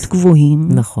קירות גבוהים.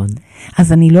 נכון.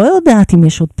 אז אני לא יודעת אם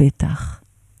יש עוד פתח.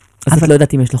 אז את לא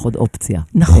יודעת אם יש לך עוד אופציה.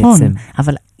 נכון, בעצם.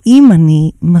 אבל אם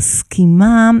אני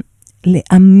מסכימה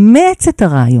לאמץ את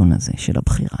הרעיון הזה של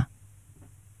הבחירה,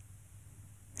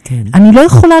 כן. אני לא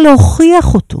יכולה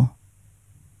להוכיח אותו,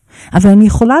 אבל אני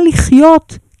יכולה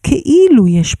לחיות כאילו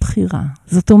יש בחירה.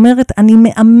 זאת אומרת, אני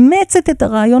מאמצת את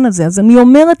הרעיון הזה, אז אני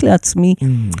אומרת לעצמי,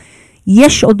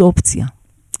 יש עוד אופציה.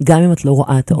 גם אם את לא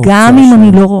רואה את האופציה. גם אם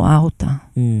אני לא רואה אותה.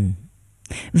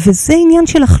 וזה עניין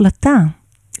של החלטה.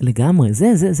 לגמרי,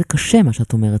 זה קשה מה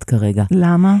שאת אומרת כרגע.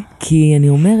 למה? כי אני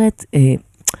אומרת,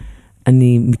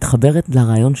 אני מתחברת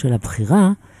לרעיון של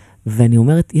הבחירה, ואני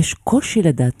אומרת, יש קושי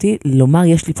לדעתי לומר,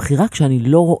 יש לי בחירה כשאני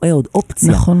לא רואה עוד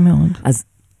אופציה. נכון מאוד. אז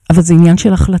אבל זה עניין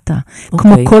של החלטה.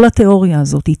 כמו כל התיאוריה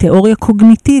הזאת, היא תיאוריה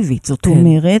קוגניטיבית. זאת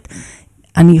אומרת,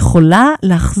 אני יכולה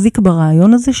להחזיק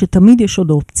ברעיון הזה שתמיד יש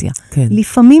עוד אופציה.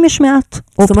 לפעמים יש מעט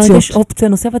אופציות. זאת אומרת, יש אופציה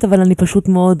נוספת, אבל אני פשוט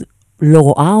מאוד לא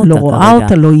רואה אותה. לא רואה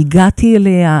אותה, לא הגעתי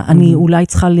אליה, אני אולי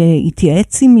צריכה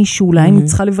להתייעץ עם מישהו, אולי אני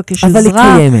צריכה לבקש עזרה. אבל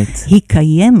היא קיימת. היא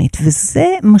קיימת, וזה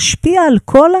משפיע על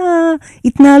כל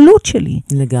ההתנהלות שלי.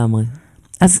 לגמרי.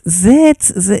 אז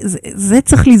זה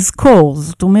צריך לזכור.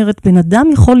 זאת אומרת, בן אדם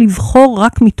יכול לבחור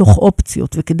רק מתוך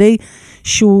אופציות, וכדי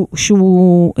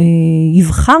שהוא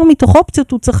יבחר מתוך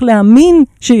אופציות, הוא צריך להאמין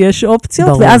שיש אופציות,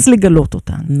 ברור. ואז לגלות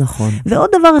אותן. נכון. ועוד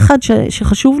דבר אחד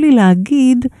שחשוב לי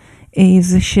להגיד,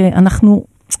 זה שאנחנו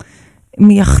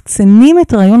מייחצנים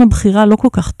את רעיון הבחירה לא כל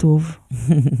כך טוב.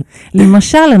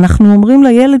 למשל, אנחנו אומרים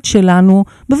לילד שלנו,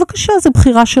 בבקשה, זה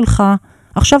בחירה שלך,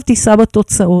 עכשיו תיסע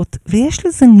בתוצאות, ויש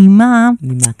לזה נימה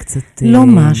קצת לא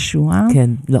משהו, כן,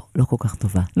 לא כל כך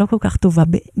טובה. לא כל כך טובה.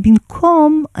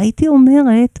 במקום, הייתי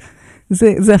אומרת,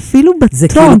 זה אפילו בטון. זה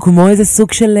כאילו כמו איזה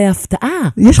סוג של הפתעה.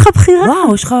 יש לך בחירה.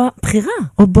 וואו, יש לך בחירה.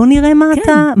 או בוא נראה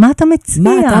מה אתה מציע.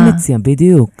 מה אתה מציע,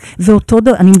 בדיוק. ואותו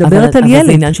אני מדברת על ילד. אבל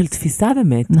זה עניין של תפיסה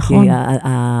באמת. נכון. כי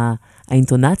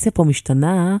האינטונציה פה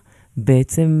משתנה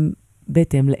בעצם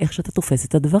בהתאם לאיך שאתה תופס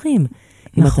את הדברים.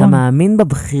 אם אתה מאמין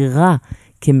בבחירה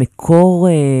כמקור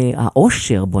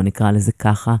העושר, בוא נקרא לזה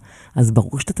ככה, אז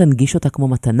ברור שאתה תנגיש אותה כמו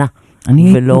מתנה,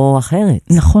 ולא אחרת.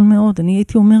 נכון מאוד. אני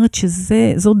הייתי אומרת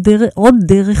שזו עוד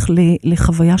דרך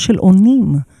לחוויה של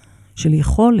עונים, של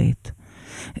יכולת.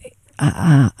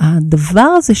 הדבר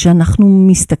הזה שאנחנו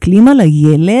מסתכלים על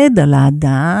הילד, על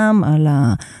האדם, על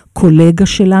הקולגה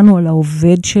שלנו, על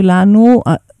העובד שלנו,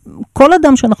 כל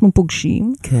אדם שאנחנו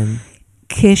פוגשים, כן.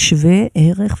 כשווה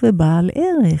ערך ובעל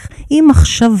ערך, עם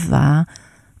מחשבה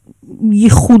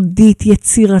ייחודית,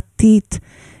 יצירתית,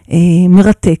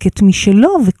 מרתקת משלו,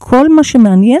 וכל מה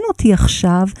שמעניין אותי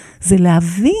עכשיו זה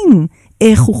להבין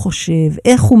איך הוא חושב,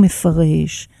 איך הוא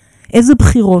מפרש, איזה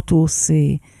בחירות הוא עושה,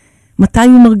 מתי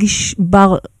הוא מרגיש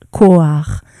בר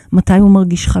כוח, מתי הוא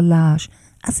מרגיש חלש.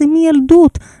 אז זה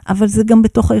מילדות, אבל זה גם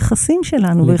בתוך היחסים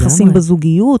שלנו, ביחסים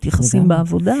בזוגיות, יחסים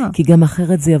בעבודה. כי גם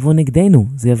אחרת זה יבוא נגדנו,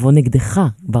 זה יבוא נגדך,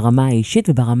 ברמה האישית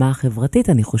וברמה החברתית,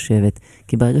 אני חושבת.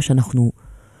 כי ברגע שאנחנו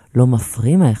לא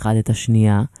מפרים האחד את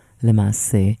השנייה,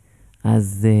 למעשה,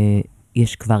 אז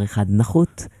יש כבר אחד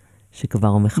נחות,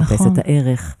 שכבר מחפש את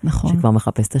הערך, שכבר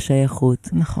מחפש את השייכות.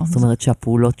 זאת אומרת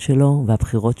שהפעולות שלו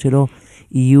והבחירות שלו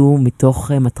יהיו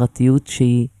מתוך מטרתיות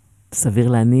שהיא סביר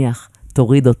להניח,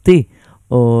 תוריד אותי,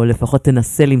 או לפחות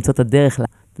תנסה למצוא את הדרך,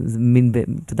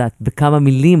 אתה יודעת, בכמה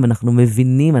מילים אנחנו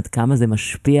מבינים עד כמה זה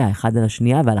משפיע אחד על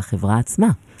השנייה ועל החברה עצמה.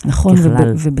 נכון,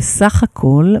 ובסך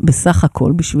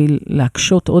הכל, בשביל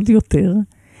להקשות עוד יותר,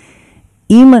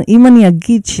 אם אני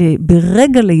אגיד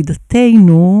שברגע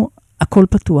לידתנו, הכל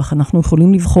פתוח, אנחנו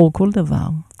יכולים לבחור כל דבר.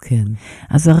 כן.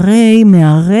 אז הרי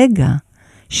מהרגע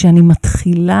שאני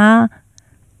מתחילה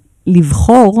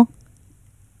לבחור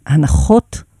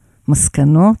הנחות,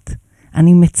 מסקנות,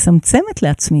 אני מצמצמת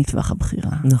לעצמי טווח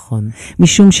הבחירה. נכון.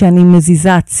 משום שאני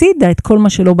מזיזה הצידה את כל מה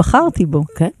שלא בחרתי בו.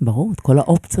 כן, ברור, את כל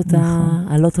האופציות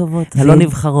הלא טובות, הלא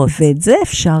נבחרות. ואת זה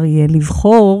אפשר יהיה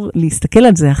לבחור, להסתכל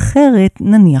על זה אחרת,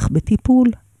 נניח בטיפול.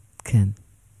 כן.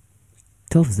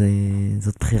 טוב,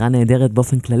 זאת בחירה נהדרת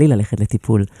באופן כללי ללכת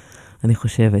לטיפול, אני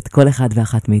חושבת. כל אחד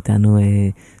ואחת מאיתנו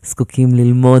זקוקים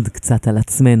ללמוד קצת על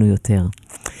עצמנו יותר.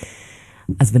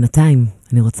 אז בינתיים,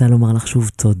 אני רוצה לומר לך שוב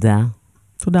תודה.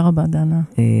 תודה רבה, דנה.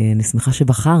 אני שמחה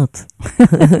שבחרת.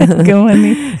 גם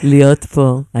אני. להיות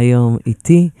פה היום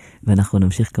איתי, ואנחנו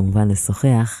נמשיך כמובן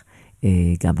לשוחח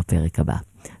גם בפרק הבא.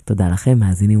 תודה לכם,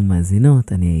 מאזינים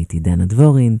ומאזינות. אני הייתי דנה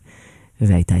דבורין,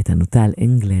 והייתה איתנו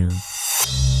רנגלר.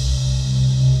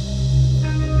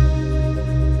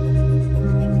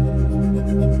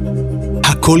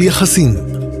 הכל יחסים.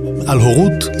 על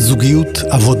הורות, זוגיות,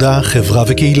 עבודה, חברה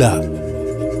וקהילה.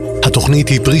 התוכנית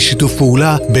היא פרי שיתוף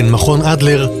פעולה בין מכון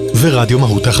אדלר ורדיו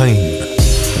מהות החיים.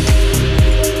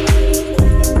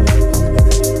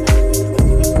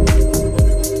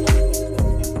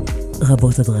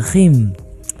 רבות הדרכים,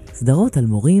 סדרות על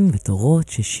מורים ותורות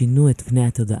ששינו את פני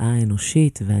התודעה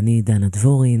האנושית, ואני דנה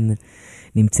דבורין,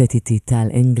 נמצאת איתי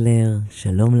רנגלר,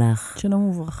 שלום לך. שלום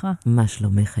וברכה. מה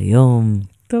שלומך היום?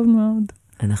 טוב מאוד.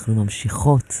 אנחנו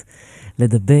ממשיכות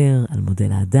לדבר על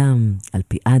מודל האדם, על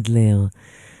פי אדלר,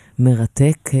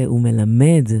 מרתק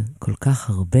ומלמד כל כך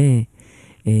הרבה.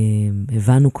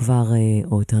 הבנו כבר,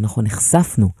 או יותר נכון,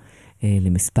 נחשפנו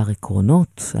למספר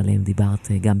עקרונות, עליהם דיברת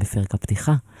גם בפרק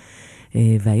הפתיחה.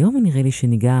 והיום נראה לי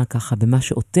שניגע ככה במה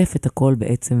שעוטף את הכל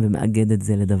בעצם ומאגד את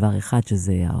זה לדבר אחד,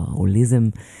 שזה ההוליזם.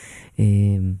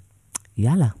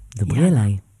 יאללה, דברי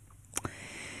אליי.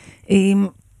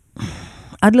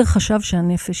 אדלר חשב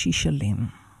שהנפש היא שלם,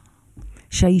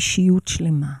 שהאישיות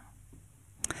שלמה.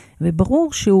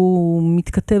 וברור שהוא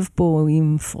מתכתב פה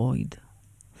עם פרויד.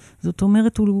 זאת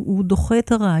אומרת, הוא דוחה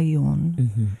את הרעיון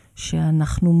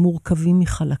שאנחנו מורכבים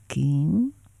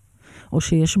מחלקים, או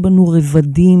שיש בנו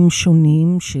רבדים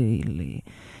שונים של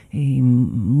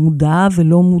מודע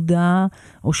ולא מודע,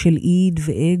 או של איד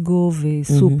ואגו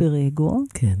וסופר אגו.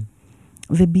 כן.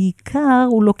 ובעיקר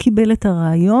הוא לא קיבל את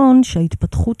הרעיון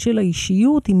שההתפתחות של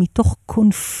האישיות היא מתוך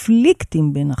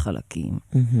קונפליקטים בין החלקים.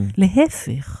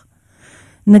 להפך.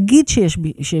 נגיד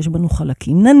שיש בנו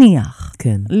חלקים, נניח,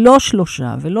 כן. לא 3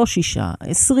 ולא 6,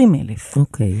 20,000.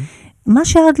 אוקיי. מה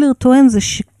שאדלר טוען זה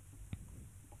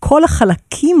שכל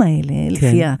החלקים האלה, כן.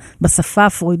 לפי בשפה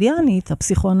הפרוידיאנית,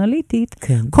 הפסיכואנליטית,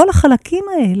 כן. כל החלקים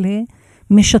האלה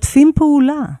משתפים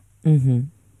פעולה.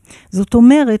 זאת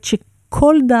אומרת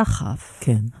שכל דחף,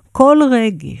 כן. כל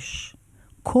רגש,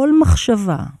 כל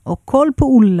מחשבה, או כל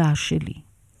פעולה שלי,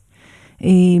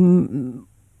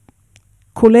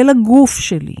 כולל הגוף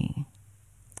שלי,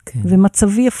 כן.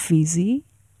 ומצבי הפיזי,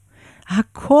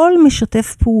 הכל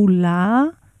משתף פעולה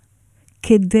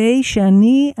כדי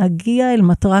שאני אגיע אל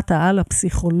מטרת העל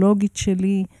הפסיכולוגית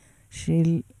שלי,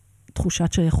 של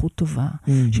תחושת שייכות טובה,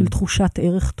 של תחושת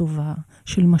ערך טובה,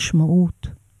 של משמעות.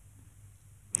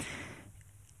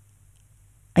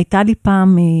 הייתה לי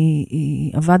פעם,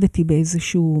 עבדתי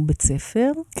באיזשהו בית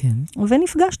ספר, כן.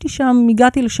 ונפגשתי שם,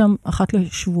 הגעתי לשם אחת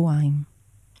לשבועיים.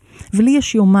 ולי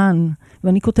יש יומן,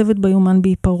 ואני כותבת ביומן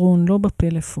בעיפרון, לא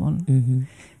בפלאפון.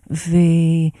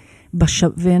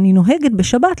 ואני נוהגת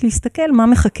בשבת להסתכל מה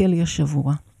מחכה לי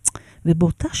השבוע.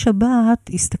 ובאותה שבת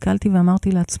הסתכלתי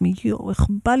ואמרתי לעצמי, איך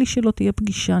בא לי שלא תהיה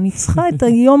פגישה, אני צריכה את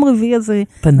היום רביעי הזה,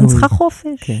 אני צריכה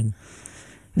חופש. כן.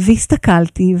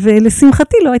 והסתכלתי,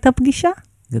 ולשמחתי לא הייתה פגישה.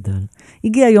 גדול.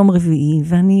 הגיע יום רביעי,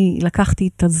 ואני לקחתי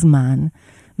את הזמן,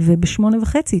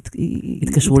 וב8:30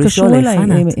 התקשרו לשאול,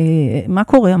 היכן את? מה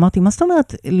קורה? אמרתי, מה זאת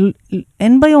אומרת?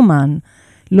 אין ביומן,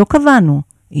 לא קבענו.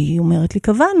 היא אומרת לי,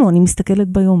 קבענו, אני מסתכלת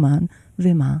ביומן,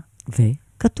 ומה?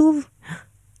 כתוב.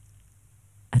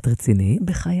 את רצינית?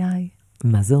 בחיי.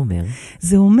 מה זה אומר?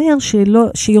 זה אומר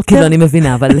שיותר... כאילו, אני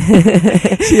מבינה, אבל...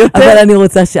 אבל אני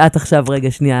רוצה שאת עכשיו,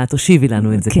 רגע, שנייה, תושיבי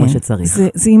לנו את זה כמו שצריך.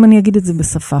 זה אם אני אגיד את זה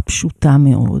בשפה פשוטה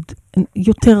מאוד.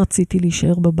 יותר רציתי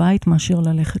להישאר בבית מאשר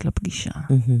ללכת לפגישה.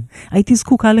 הייתי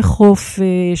זקוקה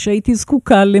לחופש, הייתי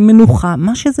זקוקה למנוחה,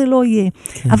 מה שזה לא יהיה.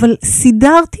 אבל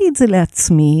סידרתי את זה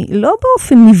לעצמי, לא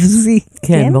באופן נבזי.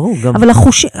 כן, ברור. אבל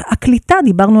הקליטה,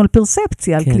 דיברנו על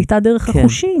פרספציה, על קליטה דרך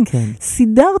החושים.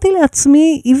 סידרתי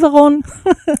לעצמי עיוורון.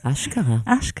 אשכרה.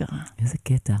 אשכרה. איזה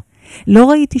קטע. לא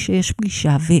ראיתי שיש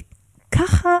פגישה,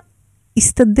 וככה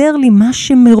הסתדר לי מה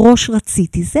שמראש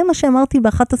רציתי. זה מה שאמרתי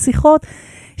באחת השיחות,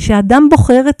 שהאדם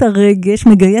בוחר את הרגש,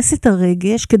 מגייס את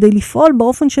הרגש, כדי לפעול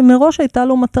באופן שמראש הייתה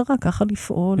לו מטרה, ככה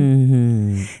לפעול.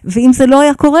 ואם זה לא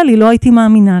היה קורה לי, לא הייתי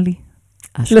מאמינה לי.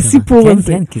 לסיפור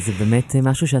הזה. כן, כי זה באמת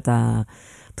משהו שאתה,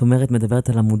 את אומרת, מדברת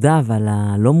על המודע ועל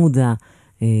הלא מודע,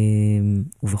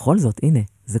 ובכל זאת, הנה,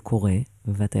 זה קורה,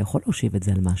 ואתה יכול להושיב את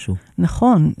זה על משהו.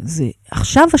 נכון.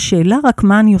 עכשיו השאלה רק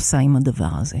מה אני עושה עם הדבר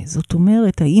הזה. זאת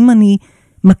אומרת, האם אני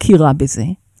מכירה בזה,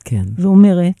 כן.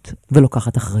 ואומרת...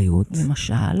 ולוקחת אחריות.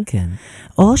 למשל. כן.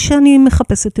 או שאני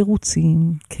מחפשת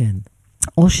תירוצים. כן.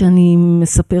 או שאני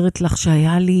מספרת לך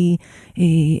שהיה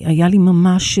לי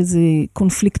ממש איזה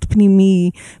קונפליקט פנימי,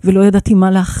 ולא ידעתי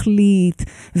מה להחליט,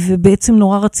 ובעצם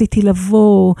נורא רציתי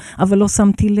לבוא, אבל לא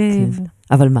שמתי לב. כן.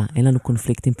 אבל מה, אין לנו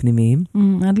קונפליקטים פנימיים?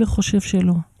 אדלר חושב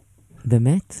שלא.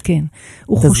 באמת? כן.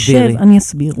 הוא חושב, אני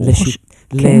אסביר.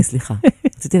 סליחה,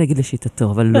 רציתי להגיד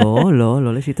לשיטתו, אבל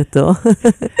לא לשיטתו.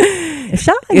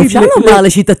 אפשר לומר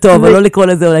לשיטתו, אבל לא לקרוא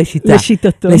לזה אולי שיטה.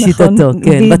 לשיטתו, נכון.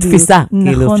 כן, בתפיסה,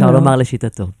 כאילו אפשר לומר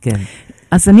לשיטתו, כן.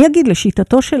 אז אני אגיד,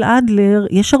 לשיטתו של אדלר,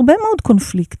 יש הרבה מאוד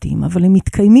קונפליקטים, אבל הם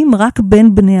מתקיימים רק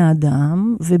בין בני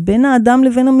האדם, ובין האדם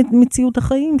לבין מציאות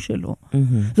החיים שלו.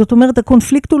 זאת אומרת,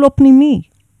 הקונפליקט הוא לא פנימי.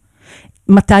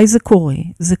 מתי זה קורה?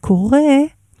 זה קורה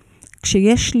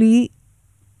כשיש לי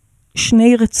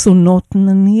שני רצונות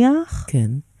נניח,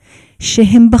 כן.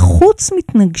 שהם בחוץ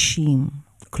מתנגשים.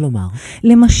 כלומר?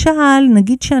 למשל,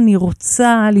 נגיד שאני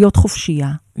רוצה להיות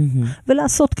חופשייה,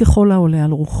 ולעשות ככל העולה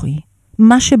על רוחי.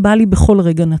 מה שבא לי בכל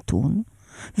רגע נתון,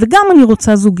 וגם אני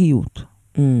רוצה זוגיות.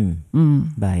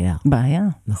 בעיה. בעיה.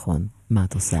 נכון. מה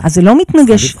את עושה? אז זה לא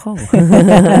מתנגש... נכון.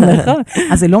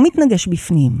 אז זה לא מתנגש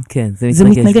בפנים. כן, זה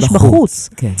מתנגש בחוץ.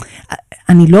 כן.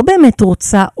 אני לא באמת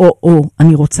רוצה או,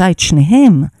 אני רוצה את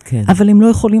שניהם, כן. אבל הם לא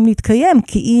יכולים להתקיים,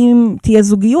 כי אם תהיה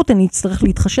זוגיות, אני אצטרך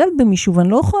להתחשב במישהו, ואני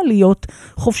לא יכולה להיות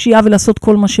חופשייה ולעשות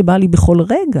כל מה שבא לי בכל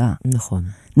רגע. נכון.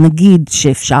 נגיד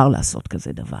שאפשר לעשות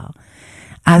כזה דבר.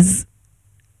 אז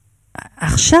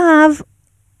עכשיו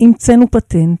המצאנו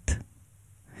פטנט,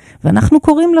 ואנחנו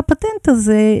קוראים לפטנט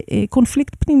הזה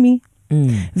קונפליקט פנימי.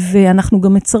 ואנחנו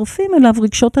גם מצרפים אליו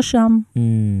רגשות אשם.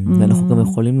 ואנחנו גם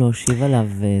יכולים להושיב עליו,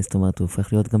 זאת אומרת, הוא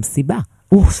הופך להיות גם סיבה.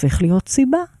 הוא הופך להיות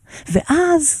סיבה.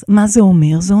 ואז, מה זה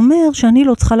אומר? זה אומר שאני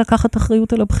לא צריכה לקחת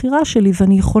אחריות על הבחירה שלי,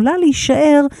 ואני יכולה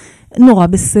להישאר נורא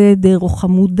בסדר, או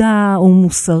חמודה, או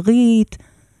מוסרית,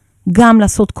 גם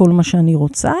לעשות כל מה שאני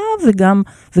רוצה,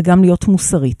 וגם להיות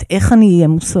מוסרית. איך אני אהיה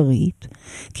מוסרית?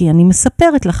 כי אני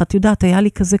מספרת לך, את יודעת, היה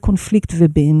לי כזה קונפליקט,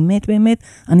 ובאמת, באמת,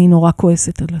 אני נורא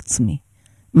כועסת על עצמי.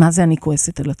 מה זה אני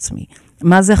כועסת על עצמי?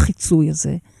 מה זה החיצוי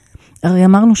הזה? הרי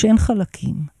אמרנו שאין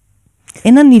חלקים.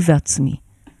 אין אני ועצמי.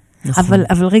 נכון.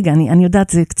 אבל רגע, אני יודעת,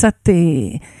 זה קצת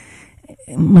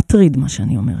מטריד מה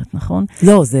שאני אומרת, נכון?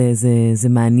 לא, זה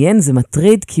מעניין, זה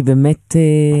מטריד, כי באמת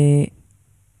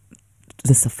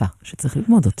זה שפה שצריך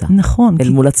ללמוד אותה. נכון. אל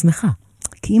מול עצמך.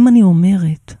 כי אם אני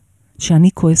אומרת שאני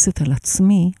כועסת על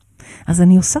עצמי, אז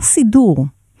אני עושה סידור.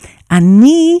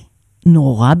 אני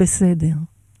נורא בסדר.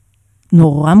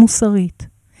 נורא מוסרית.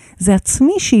 זה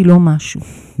עצמי שהיא לא משהו.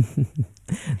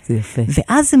 זה יפה.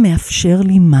 ואז זה מאפשר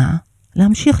לי מה?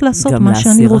 להמשיך לעשות מה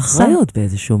שאני רוצה. גם להסיר אחריות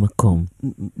באיזשהו מקום.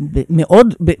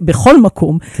 מאוד, בכל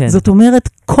מקום. כן. זאת אומרת,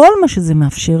 כל מה שזה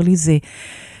מאפשר לי זה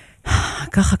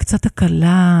ככה קצת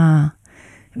הקלה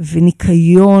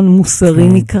וניקיון מוסרי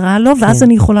כן. נקרא לו, ואז כן.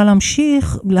 אני יכולה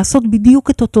להמשיך לעשות בדיוק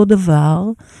את אותו דבר,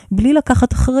 בלי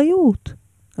לקחת אחריות.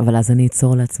 אבל אז אני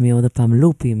אצור לעצמי עוד הפעם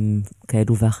לופים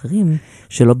כאלו ואחרים,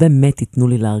 שלא באמת ייתנו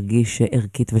לי להרגיש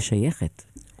ערכית ושייכת.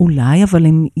 אולי, אבל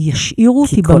הם ישאירו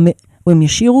אותי, הם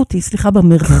ישאירו אותי,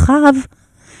 במרחב,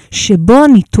 שבו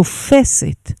אני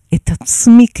תופסת את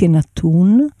עצמי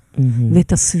כנתון,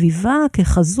 ואת הסביבה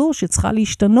ככזו שצריכה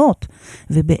להשתנות.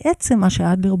 ובעצם מה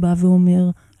שאדלר בא ואומר,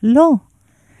 לא.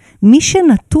 מי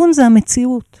שנתון זה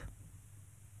המציאות.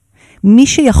 מי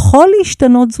שיכול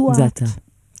להשתנות זו את. זה אתה,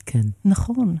 כן.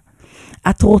 נכון.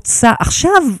 את רוצה,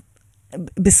 עכשיו,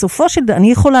 בסופו של דבר,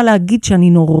 אני יכולה להגיד שאני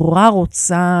נורא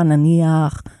רוצה,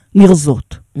 נניח,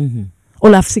 לרזות. או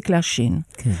להפסיק להשין.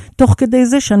 כן. תוך כדי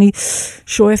זה שאני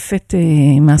שואפת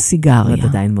מהסיגריה. ואת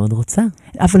עדיין מאוד רוצה.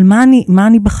 אבל מה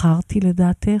אני בחרתי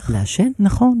לדעתך? להשן?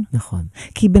 נכון. נכון.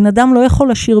 כי בן אדם לא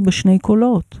יכול לשיר בשני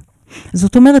קולות.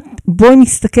 זאת אומרת, בואי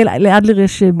נסתכל, לאדלר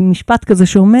יש משפט כזה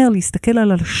שאומר, להסתכל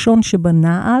על הלשון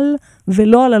שבנעל,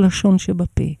 ולא על הלשון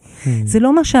שבפה. זה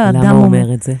לא מה שהאדם למה הוא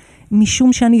אומר את זה?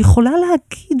 משום שאני יכולה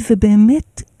להגיד,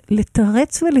 ובאמת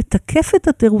לתרץ ולתקף את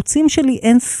התירוצים שלי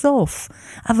אין סוף.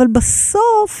 אבל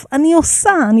בסוף אני עושה,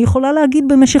 אני יכולה להגיד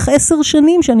במשך 10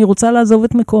 שנים שאני רוצה לעזוב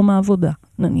את מקום העבודה,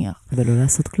 נניח. ולא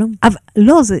לעשות כלום. אבל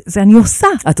לא, זה אני עושה.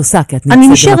 את עושה, כי את אני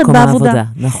נמצאת נשארת במקום בעבודה.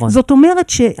 העבודה. נכון. זאת אומרת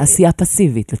ש... עשייה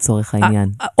פסיבית לצורך העניין.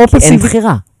 או כי אין פסיבית.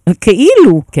 בחירה.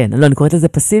 כאילו. כן, לא, אני קוראת לזה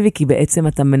פסיבי, כי בעצם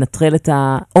אתה מנטרל את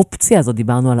האופציה הזאת,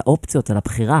 דיברנו על האופציות, על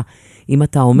הבחירה. אם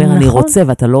אתה אומר, נכון. אני רוצה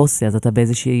ואתה לא עושה, אז אתה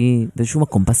באיזשהו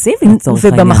מקום פסיבי לצורך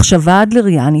העניין. ובמחשבה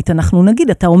האדלריאנית אנחנו נגיד,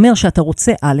 אתה אומר שאתה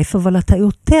רוצה א', אבל אתה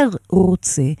יותר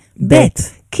רוצה ב',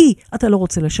 כי אתה לא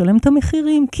רוצה לשלם את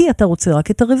המחירים, כי אתה רוצה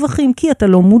רק את הרווחים, כי אתה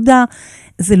לא מודע.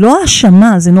 זה לא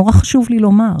האשמה, זה נורא חשוב לי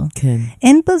לומר. כן.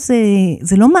 אין בזה,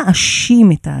 זה לא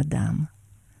מאשים את האדם,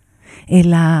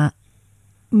 אלא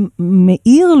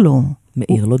מאיר לו.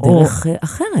 מאיר לו דרך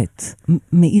אחרת.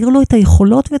 מאיר לו את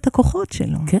היכולות ואת הכוחות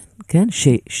שלו. כן, כן,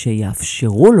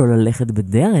 שיאפשרו לו ללכת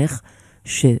בדרך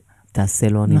שתעשה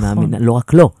לו, אני מאמינה, לא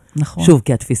רק לו. נכון. שוב,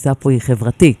 כי התפיסה פה היא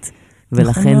חברתית,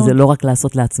 ולכן זה לא רק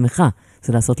לעשות לעצמך,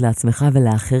 זה לעשות לעצמך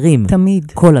ולאחרים.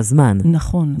 תמיד. כל הזמן.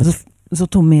 נכון.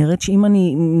 זאת אומרת שאם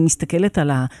אני מסתכלת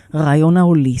על הרעיון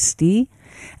ההוליסטי,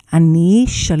 אני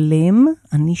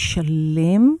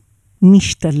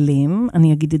משתלם,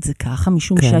 אני אגיד את זה ככה,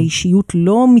 משום שהאישיות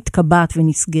לא מתקבעת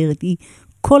ונסגרת, היא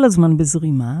כל הזמן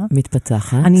בזרימה.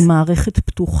 מתפתחת. אני מערכת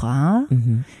פתוחה,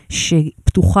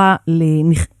 שפתוחה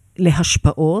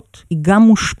להשפעות, היא גם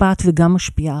מושפעת וגם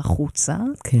משפיעה החוצה.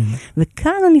 כן.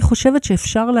 וכאן אני חושבת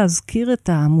שאפשר להזכיר את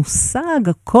המושג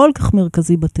הכל כך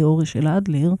מרכזי בתיאוריה של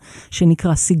אדלר,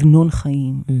 שנקרא סגנון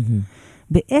חיים.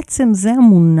 בעצם זה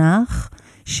המונח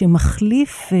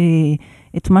שמחליף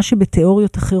את מה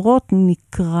שבתיאוריות אחרות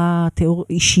נקרא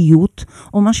אישיות,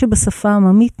 או מה שבשפה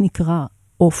העממית נקרא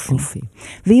אופי.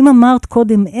 ואם אמרת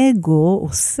קודם אגו או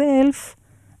סלף,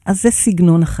 אז זה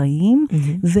סגנון החיים,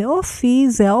 ואופי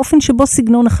זה האופן שבו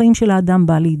סגנון החיים של האדם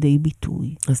בא לידי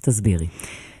ביטוי. אז תסבירי.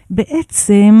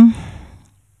 בעצם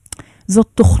זאת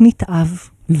תוכנית אב,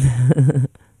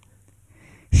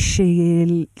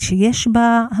 שיש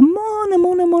בה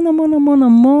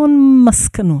המון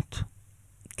מסקנות.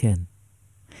 כן.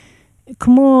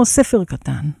 כמו ספר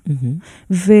קטן.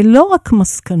 ולא רק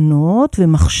מסקנות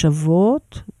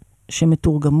ומחשבות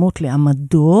שמתורגמות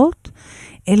לעמדות,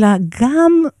 אלא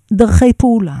גם דרכי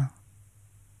פעולה.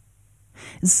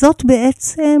 זאת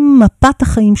בעצם מפת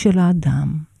החיים של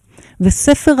האדם,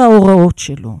 וספר ההוראות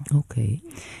שלו. אוקיי.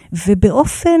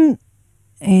 ובאופן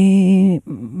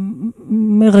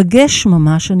מרגש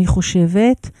ממש, אני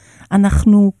חושבת,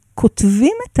 אנחנו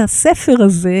כותבים את הספר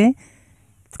הזה,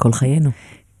 כל חיינו.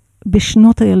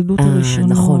 בשנות הילדות הראשונות.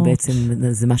 נכון, בעצם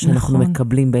זה מה שאנחנו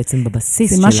מקבלים בעצם בבסיס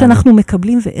שלנו. זה מה שאנחנו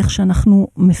מקבלים ואיך שאנחנו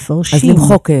מפרשים. אז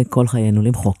למחוק כל חיינו,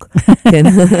 למחוק. כן.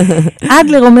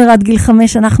 אדלר אומר עד גיל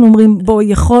 5, אנחנו אומרים, בואי,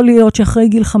 יכול להיות שאחרי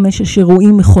גיל 5 יש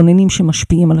אירועים מכוננים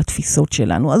שמשפיעים על התפיסות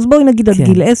שלנו. אז בואי נגיד עד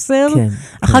גיל 10,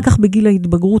 אחר כך בגיל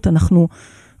ההתבגרות אנחנו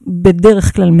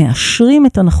בדרך כלל מאשרים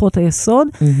את הנחות היסוד.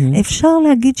 אפשר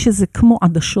להגיד שזה כמו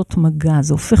עדשות מגע,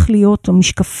 זה הופך להיות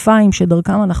המשקפיים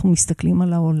שדרכם אנחנו מסתכלים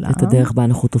על העולם. את הדרך בה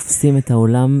אנחנו תופסים את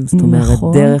העולם, זאת אומרת,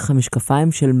 דרך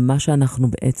המשקפיים של מה שאנחנו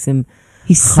בעצם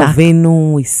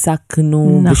חווינו,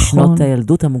 עיסקנו בשנות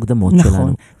הילדות המוקדמות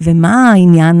שלנו. ומה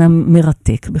העניין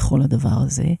המרתק בכל הדבר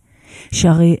הזה?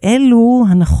 שהרי אלו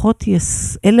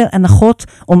הנחות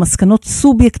או מסקנות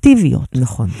סובייקטיביות.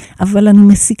 נכון. אבל אני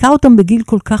מסיקה אותם בגיל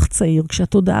כל כך צעיר,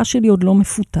 כשהתודעה שלי עוד לא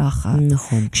מפותחת.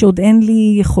 נכון. כשעוד אין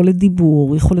לי יכולת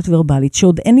דיבור, יכולת ורבלית,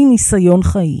 כשעוד אין לי ניסיון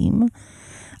חיים,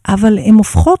 אבל הן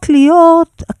הופכות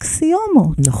להיות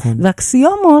אקסיומות. נכון.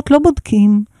 ואקסיומות לא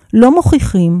בודקים, לא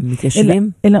מוכיחים. מתיישבים?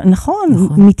 נכון,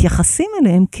 מתייחסים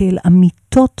אליהם כאל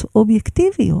אמיתות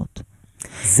אובייקטיביות.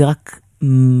 זה רק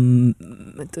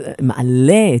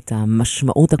מעלה את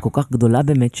המשמעות הכל כך גדולה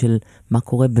באמת של מה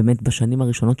קורה באמת בשנים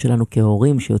הראשונות שלנו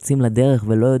כהורים שיוצאים לדרך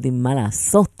ולא יודעים מה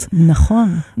לעשות. נכון,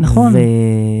 נכון,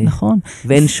 נכון.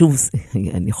 ואין שום,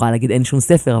 אני יכולה להגיד אין שום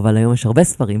ספר, אבל היום יש הרבה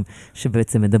ספרים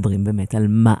שבעצם מדברים באמת על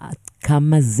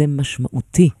כמה זה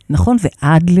משמעותי. נכון,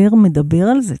 ואדלר מדבר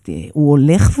על זה. הוא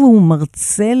הולך והוא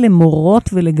מרצה למורות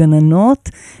ולגננות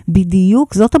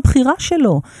בדיוק, זאת הבחירה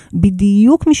שלו,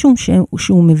 בדיוק משום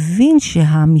שהוא מבין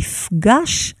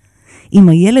שהמפגש עם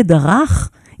הילד הרך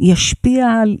ישפיע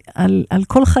על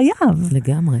כל חייו.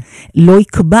 לגמרי. לא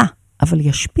יקבע, אבל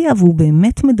ישפיע, והוא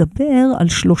באמת מדבר על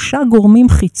 3 גורמים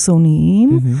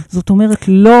חיצוניים, זאת אומרת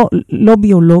לא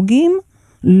ביולוגיים,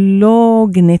 לא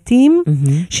גנטיים,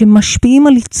 שמשפיעים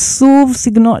על עיצוב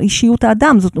סגנון, אישיות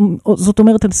האדם, זאת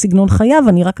אומרת על סגנון חייו,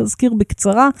 אני רק אזכיר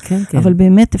בקצרה, אבל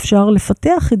באמת אפשר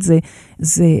לפתח את זה,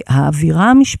 זה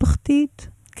האווירה המשפחתית,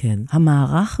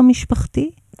 המערך המשפחתי,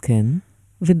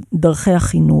 ודרכי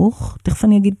החינוך, תכף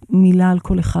אני אגיד מילה על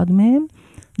כל אחד מהם,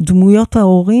 דמויות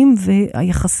ההורים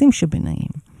והיחסים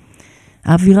שביניהם.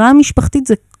 האווירה המשפחתית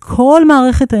זה כל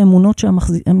מערכת האמונות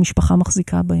שהמשפחה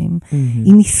מחזיקה בהם.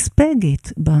 היא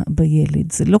נספגת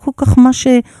בילד. זה לא כל כך מה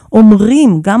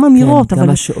שאומרים, גם אמירות. כן, אבל גם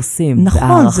מה שעושים. נכון,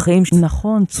 הערכים.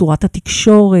 נכון, צורת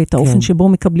התקשורת, האופן שבו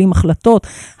מקבלים החלטות.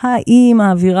 האם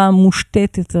האווירה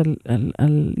מושתתת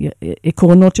על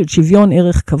עקרונות של שוויון,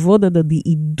 ערך, כבוד הדדי,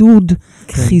 עידוד,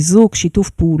 חיזוק, שיתוף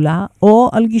פעולה, או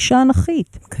על גישה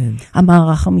אנכית.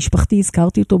 המערך המשפחתי,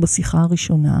 הזכרתי אותו בשיחה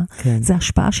הראשונה, זה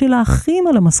השפעה של האחים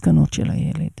על המסקנות של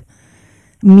הילד.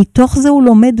 מתוך זה הוא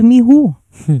לומד מי הוא.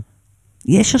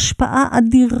 יש השפעה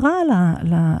אדירה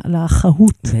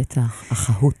לאחהות. בטח,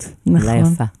 אחהות.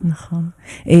 נכון, נכון.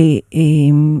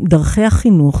 דרכי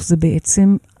החינוך זה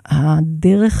בעצם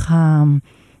הדרך,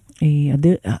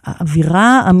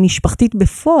 האווירה המשפחתית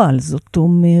בפועל. זאת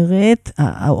אומרת,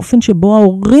 האופן שבו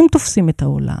ההורים תופסים את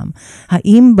העולם.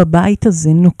 האם בבית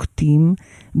הזה נוקטים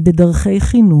בדרכי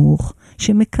חינוך,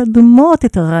 שמקדמות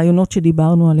את הרעיונות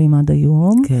שדיברנו עליהם עד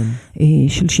היום,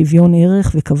 של שוויון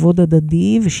ערך וכבוד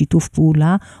הדדי ושיתוף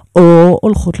פעולה, או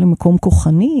הולכות למקום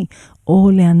כוחני,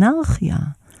 או לאנרכיה.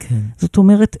 זאת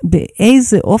אומרת,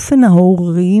 באיזה אופן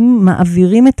ההורים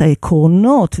מעבירים את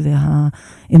העקרונות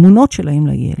והאמונות שלהם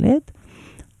לילד,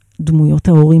 דמויות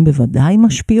ההורים בוודאי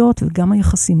משפיעות, וגם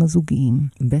היחסים הזוגיים.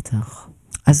 בטח.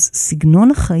 אז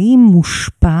סגנון החיים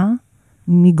מושפע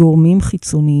מגורמים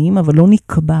חיצוניים, אבל לא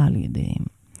נקבע על ידיהם.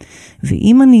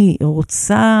 ואם אני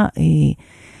רוצה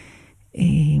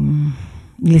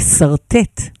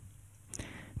לסרטט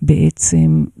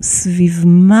בעצם סביב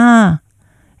מה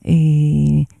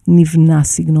נבנה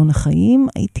סגנון החיים,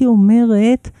 הייתי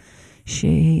אומרת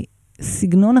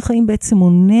שסגנון החיים בעצם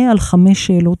עונה על 5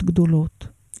 שאלות גדולות.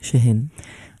 שהן?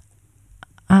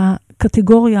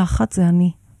 הקטגוריה האחת זה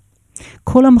אני.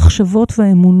 כל המחשבות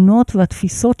והאמונות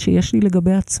והתפיסות שיש לי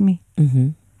לגבי עצמי.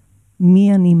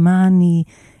 מי אני,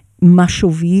 מה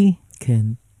שוויי. כן.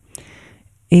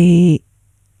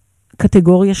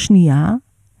 קטגוריה שנייה,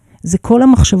 זה כל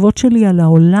המחשבות שלי על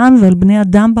העולם ועל בני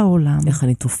אדם בעולם. איך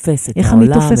אני תופסת איך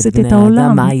העולם, אני תופסת את בני העולם.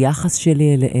 האדם, מה היחס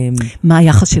שלי אליהם. מה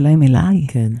היחס שלהם אליי.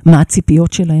 כן. מה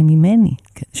הציפיות שלהם ממני.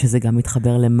 כן. שזה גם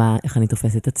מתחבר למה, איך אני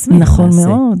תופסת את עצמי. נכון למעשה.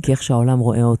 מאוד. כי איך שהעולם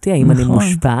רואה אותי, האם אני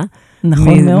מושפע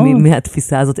נכון מאוד.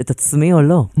 מהתפיסה הזאת את עצמי או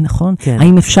לא. נכון. כן.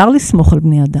 האם אפשר לסמוך על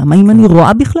בני אדם? האם אני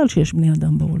רואה בכלל שיש בני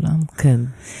אדם בעולם? כן.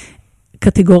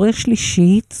 קטגוריה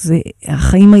שלישית זה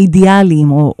החיים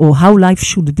האידיאליים, או how life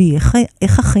should be,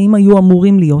 איך החיים היו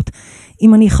אמורים להיות.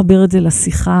 אם אני אחבר את זה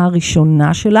לשיחה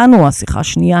הראשונה שלנו, או השיחה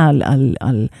השנייה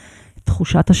על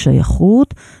תחושת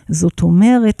השייכות, זאת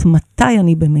אומרת, מתי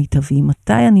אני במיטבי,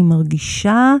 מתי אני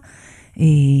מרגישה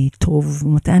טוב,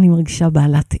 מתי אני מרגישה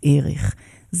בעלת ערך.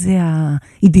 זה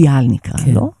האידיאל נקרא,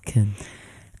 כן, לא? כן.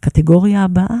 קטגוריה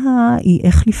הבאה היא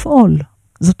איך לפעול.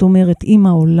 זאת אומרת, אם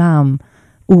העולם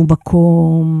הוא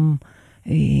מקום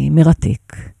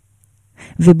מרתק,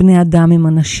 ובני אדם הם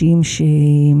אנשים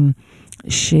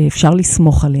שאפשר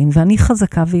לסמוך עליהם, ואני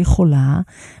חזקה ויכולה,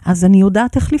 אז אני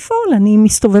יודעת איך לפעול, אני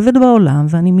מסתובבת בעולם,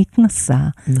 ואני מתנסה,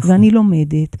 נכון. ואני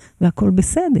לומדת, והכל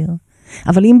בסדר.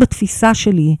 אבל אם בתפיסה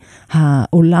שלי,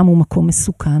 העולם הוא מקום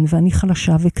מסוכן, ואני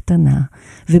חלשה וקטנה,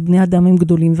 ובני אדם הם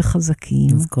גדולים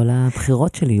וחזקים. אז כל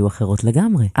הבחירות שלי יהיו אחרות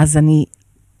לגמרי. אז אני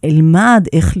אלמד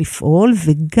איך לפעול,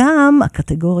 וגם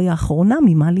הקטגוריה האחרונה,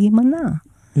 ממה להימנע.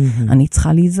 אני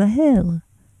צריכה להיזהר.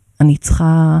 אני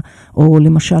צריכה, או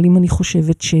למשל, אם אני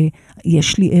חושבת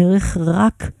שיש לי ערך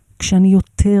רק כשאני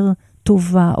יותר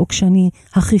טובה, או כשאני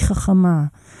הכי חכמה.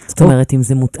 זאת אומרת, אם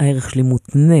זה הערך שלי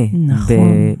מותנה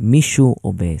במישהו,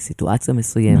 או בסיטואציה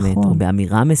מסוימת, או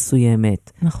באמירה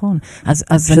מסוימת. נכון.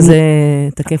 שזה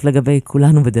תקף לגבי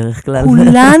כולנו בדרך כלל.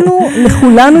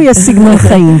 לכולנו יש סגנון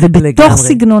חיים, ובתוך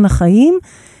סגנון החיים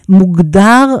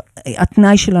מוגדר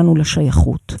התנאי שלנו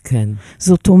לשייכות. כן.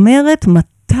 זאת אומרת,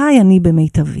 מתי אני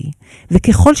במיטבי?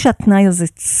 וככל שהתנאי הזה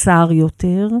צר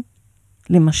יותר,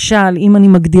 למשל, אם אני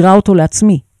מגדירה אותו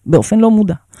לעצמי, באופן לא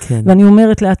מודע, כן. ואני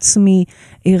אומרת לעצמי,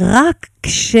 רק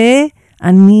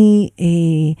כשאני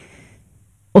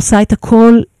עושה את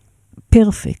הכל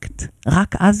פרפקט,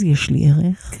 רק אז יש לי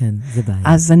ערך. כן, זה בעיה.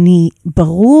 אז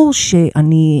ברור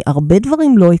שאני הרבה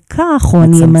דברים לא אקח, או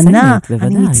אני אמנע,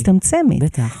 אני מצטמצמת.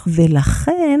 בטח.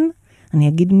 ולכן, אני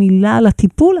אגיד מילה על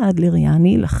הטיפול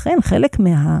האדלריאני, לכן חלק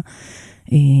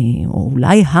או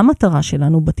אולי המטרה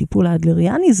שלנו בטיפול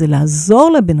האדלריאני, זה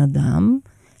לעזור לבן אדם,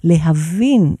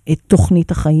 להבין את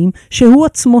תוכנית החיים, שהוא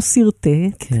עצמו סרטט,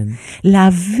 כן.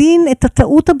 להבין את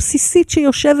הטעות הבסיסית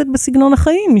שיושבת בסגנון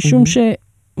החיים, משום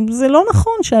שזה לא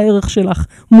נכון שהערך שלך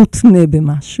מותנה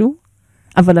במשהו,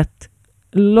 אבל את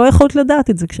לא יכולת לדעת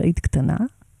את זה כשהיית קטנה.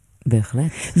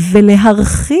 בהחלט.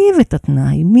 ולהרחיב את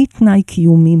התנאי, מתנאי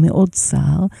קיומי מאוד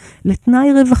צר,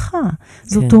 לתנאי רווחה.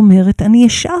 זאת אומרת, אני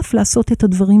אשאף לעשות את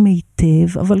הדברים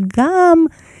היטב, אבל גם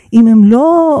אם הם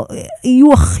לא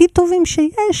יהיו הכי טובים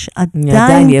שיש,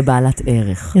 עדיין יהיה בעלת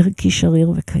ערך. ערכי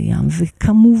שריר וקיים.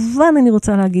 וכמובן, אני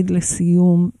רוצה להגיד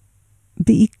לסיום,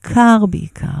 בעיקר,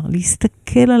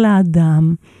 להסתכל על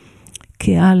האדם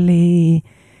כעל,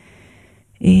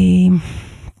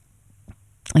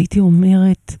 הייתי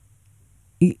אומרת,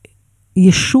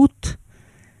 ישות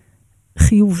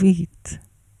חיובית,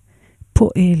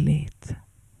 פועלת,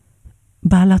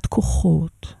 בעלת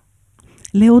כוחות,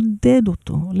 לעודד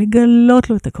אותו, לגלות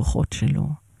לו את הכוחות שלו.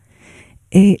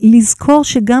 לזכור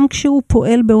שגם כשהוא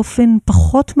פועל באופן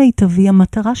פחות מיטבי,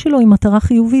 המטרה שלו היא מטרה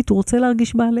חיובית, הוא רוצה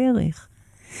להרגיש בעל ערך.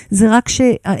 זה רק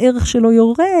שהערך שלו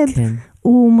יורד, כן.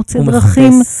 הוא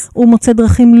מוצא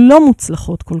דרכים לא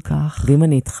מוצלחות כל כך. ואם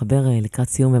אני אתחבר לקראת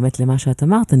סיום באמת למה שאת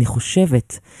אמרת, אני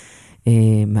חושבת,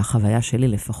 מהחוויה שלי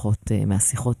לפחות,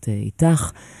 מהשיחות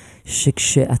איתך,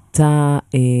 שכשאתה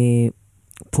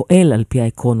פועל על פי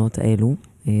העקרונות האלו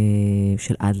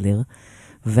של אדלר,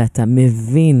 ואתה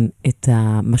מבין את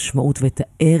המשמעות ואת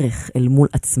הערך אל מול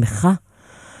עצמך,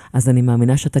 אז אני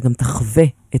מאמינה שאתה גם תחווה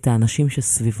את האנשים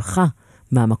שסביבך,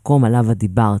 מהמקום עליו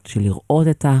הדיברת, של לראות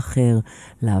את האחר,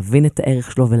 להבין את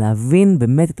הערך שלו, ולהבין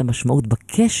באמת את המשמעות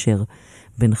בקשר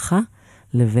בינך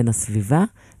לבין הסביבה,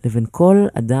 לבין כל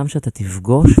אדם שאתה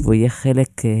תפגוש, והוא יהיה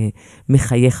חלק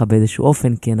מחייך באיזשהו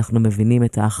אופן, כי אנחנו מבינים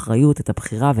את האחריות, את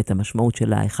הבחירה ואת המשמעות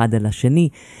של האחד על השני,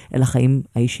 אל החיים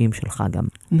האישיים שלך גם.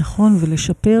 נכון,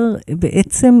 ולשפר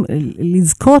בעצם,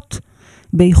 לזכות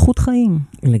באיכות חיים.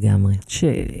 לגמרי.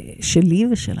 שלי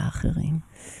ושל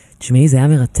האחרים. תשמעי, זה היה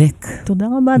מרתק. תודה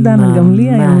רבה, דנה, גם לי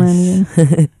היה מעניין.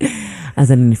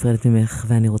 אז אני נפרדת ממך,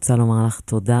 ואני רוצה לומר לך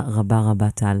תודה רבה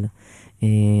טל,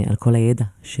 על כל הידע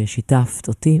ששיתפת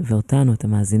אותי ואותנו, את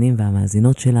המאזינים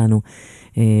והמאזינות שלנו,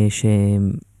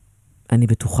 שאני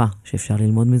בטוחה שאפשר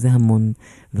ללמוד מזה המון,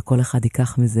 וכל אחד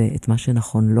ייקח מזה את מה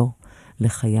שנכון לו,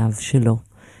 לחייו שלו,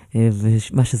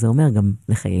 ומה שזה אומר גם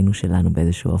לחיינו שלנו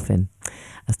באיזשהו אופן.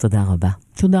 אז תודה רבה.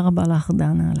 תודה רבה לך,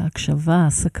 דנה, על ההקשבה,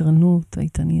 הסקרנות,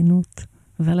 ההתעניינות,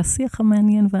 ועל השיח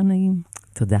המעניין והנעים.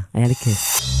 תודה, היה לי כיף.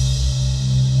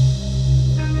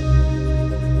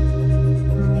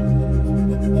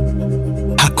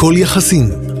 הכל יחסים,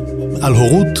 על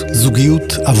הורות,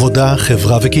 זוגיות, עבודה,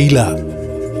 חברה וקהילה.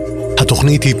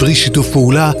 התוכנית היא פרי שיתוף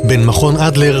פעולה בין מכון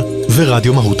אדלר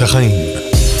ורדיו מהות החיים.